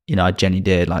 You know, I genuinely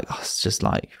did. Like, it's just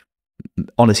like,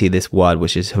 honestly, this word,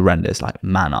 which is horrendous, like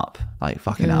man up, like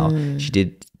fucking hell. She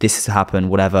did, this has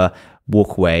happened, whatever,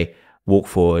 walk away, walk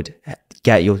forward,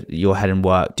 get your head in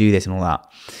work, do this and all that.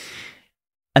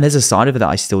 And there's a side of it that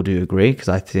I still do agree, because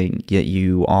I think that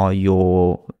you are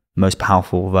your most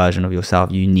powerful version of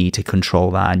yourself. You need to control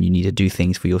that and you need to do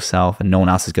things for yourself, and no one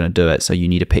else is going to do it. So you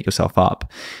need to pick yourself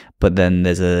up. But then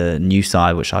there's a new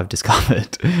side which I've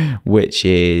discovered, which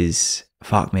is,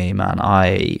 fuck me, man.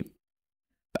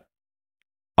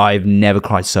 I've never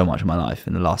cried so much in my life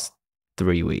in the last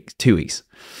 2 weeks.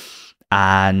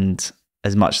 And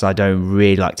as much as I don't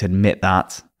really like to admit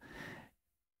that,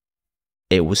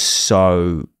 it was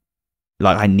so,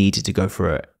 like, I needed to go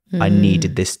through it. I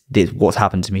needed this, what's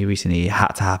happened to me recently, it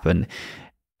had to happen,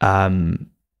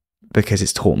 because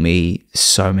it's taught me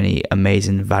so many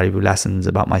amazing, valuable lessons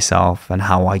about myself and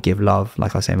how I give love,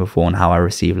 like I was saying before, and how I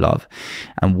receive love.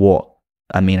 And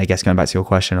I guess going back to your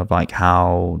question of like,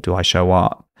 how do I show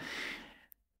up?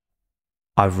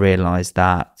 I've realized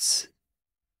that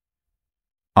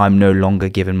I'm no longer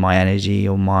giving my energy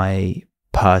or my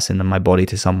person and my body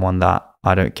to someone that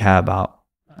I don't care about.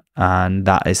 And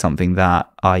that is something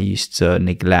that I used to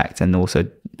neglect. And also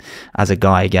as a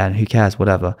guy, again, who cares,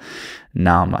 whatever.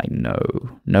 Now I'm like,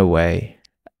 no way.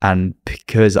 And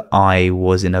because I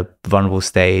was in a vulnerable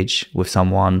stage with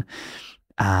someone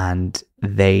and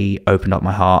they opened up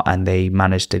my heart and they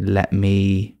managed to let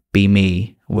me be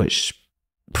me, which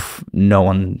no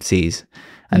one sees.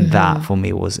 And that for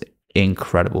me was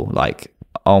incredible. Like,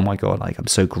 oh my God, like I'm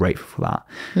so grateful for that.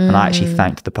 And I actually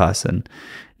thanked the person,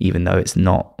 even though it's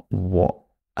not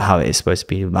how it is supposed to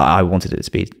be. Like, I wanted it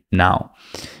to be now.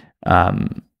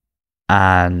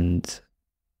 And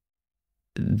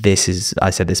I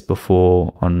said this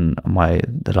before on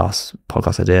the last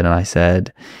podcast I did, and I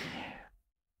said,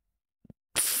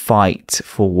 fight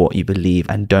for what you believe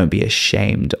and don't be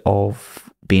ashamed of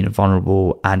being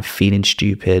vulnerable and feeling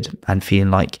stupid and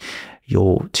feeling like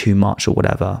you're too much or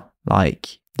whatever.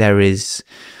 Like, there is,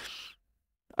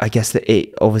 I guess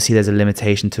that obviously there's a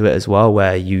limitation to it as well,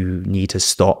 where you need to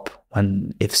stop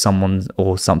if someone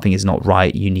or something is not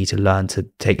right. You need to learn to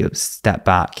take a step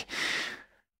back.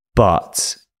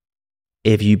 But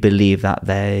if you believe that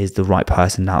there is the right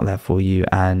person out there for you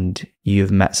and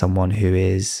you've met someone who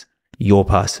is your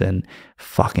person,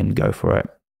 fucking go for it.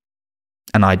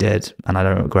 And I did, and I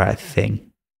don't regret a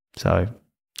thing. So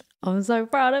I'm so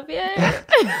proud of you.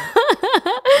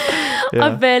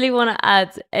 I barely want to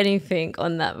add anything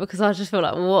on that because I just feel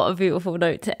like what a beautiful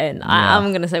note to end. I am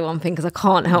going to say one thing because I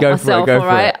can't help myself, all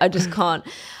right? I just can't.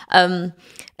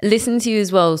 Listen to you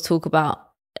as well talk about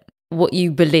what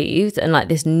you believed and like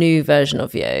this new version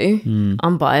of you.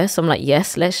 I'm biased. I'm like,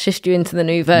 yes, let's shift you into the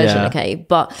new version, okay?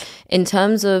 But in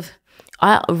terms of,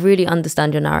 I really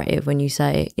understand your narrative when you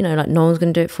say, you know, like no one's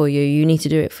going to do it for you. You need to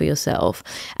do it for yourself.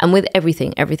 And with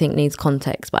everything needs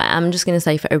context. But I'm just going to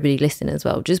say for everybody listening as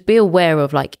well, just be aware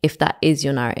of like if that is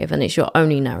your narrative and it's your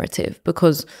only narrative,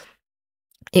 because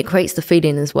it creates the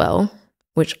feeling as well,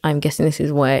 which I'm guessing this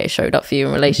is where it showed up for you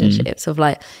in relationships of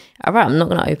like, all right, I'm not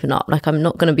going to open up. Like, I'm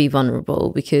not going to be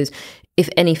vulnerable because if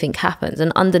anything happens,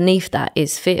 and underneath that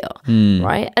is fear,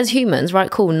 right? As humans, right?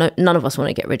 Cool. No, none of us want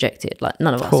to get rejected. Like,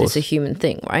 none of us. It's a human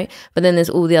thing, right? But then there's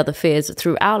all the other fears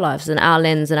through our lives and our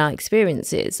lens and our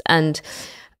experiences. And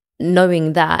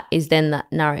knowing that is then that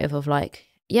narrative of like,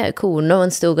 yeah, cool. No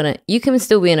one's still going to, you can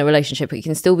still be in a relationship, but you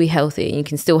can still be healthy and you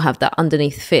can still have that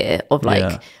underneath fear of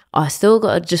like, I still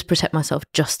got to just protect myself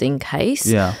just in case.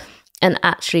 Yeah. And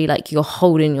actually like you're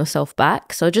holding yourself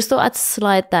back. So I just thought I'd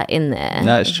slide that in there.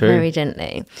 That's true. Very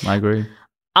gently. I agree.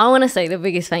 I want to say the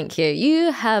biggest thank you.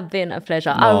 You have been a pleasure.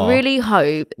 I really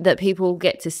hope that people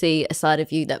get to see a side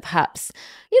of you that perhaps,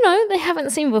 you know, they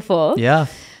haven't seen before. Yeah.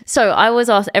 So I always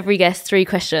ask every guest 3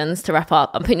 questions to wrap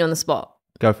up. I'm putting you on the spot.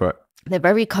 Go for it. They're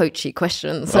very coachy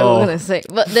questions, so I'm going to say,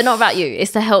 but they're not about you.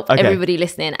 It's to help everybody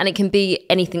listening, and it can be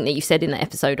anything that you said in the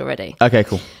episode already. Okay,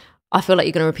 cool. I feel like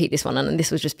you're going to repeat this one, and this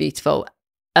was just beautiful.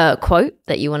 Quote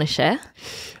that you want to share?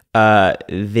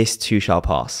 This too shall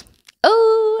pass.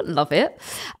 Oh, love it.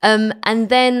 And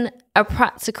then a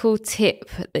practical tip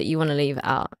that you want to leave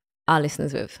our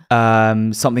listeners with.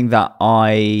 Something that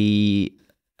I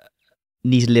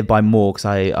need to live by more, because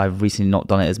I've recently not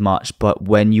done it as much, but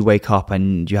when you wake up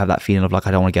and you have that feeling of like,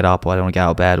 I don't want to get up, or I don't want to get out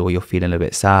of bed, or you're feeling a little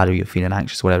bit sad, or you're feeling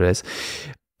anxious, whatever it is,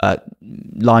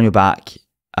 lie on your back,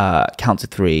 count to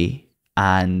 3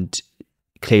 and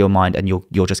clear your mind, and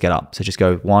you'll just get up. So just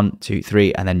go 1, 2,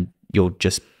 3, and then you'll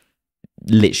just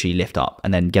literally lift up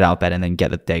and then get out of bed and then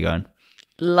get the day going.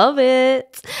 Love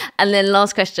it. And then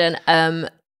last question,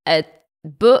 a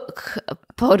book, a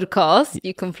podcast,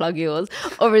 you can plug yours,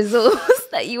 or resource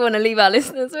that you want to leave our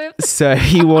listeners with. So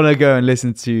you want to go and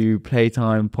listen to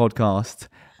Playtime Podcast.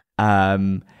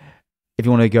 If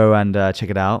you want to go and check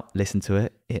it out, listen to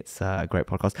it. It's a great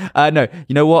podcast. No,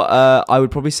 you know what? I would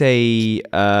probably say,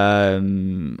 a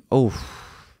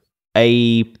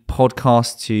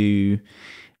podcast to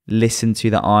listen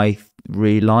to that I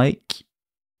really like.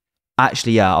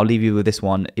 Actually, yeah, I'll leave you with this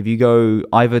one. If you go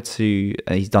either to,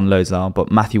 he's done loads now,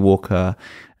 but Matthew Walker,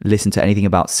 listen to anything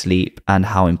about sleep and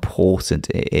how important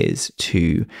it is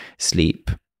to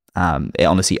sleep. It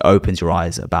honestly opens your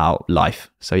eyes about life.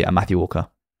 So yeah, Matthew Walker.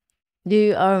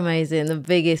 You are amazing. The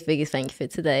biggest thank you for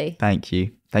today. Thank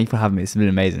you. Thank you for having me. It's been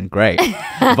amazing. Great.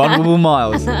 Vulnerable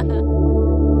Miles.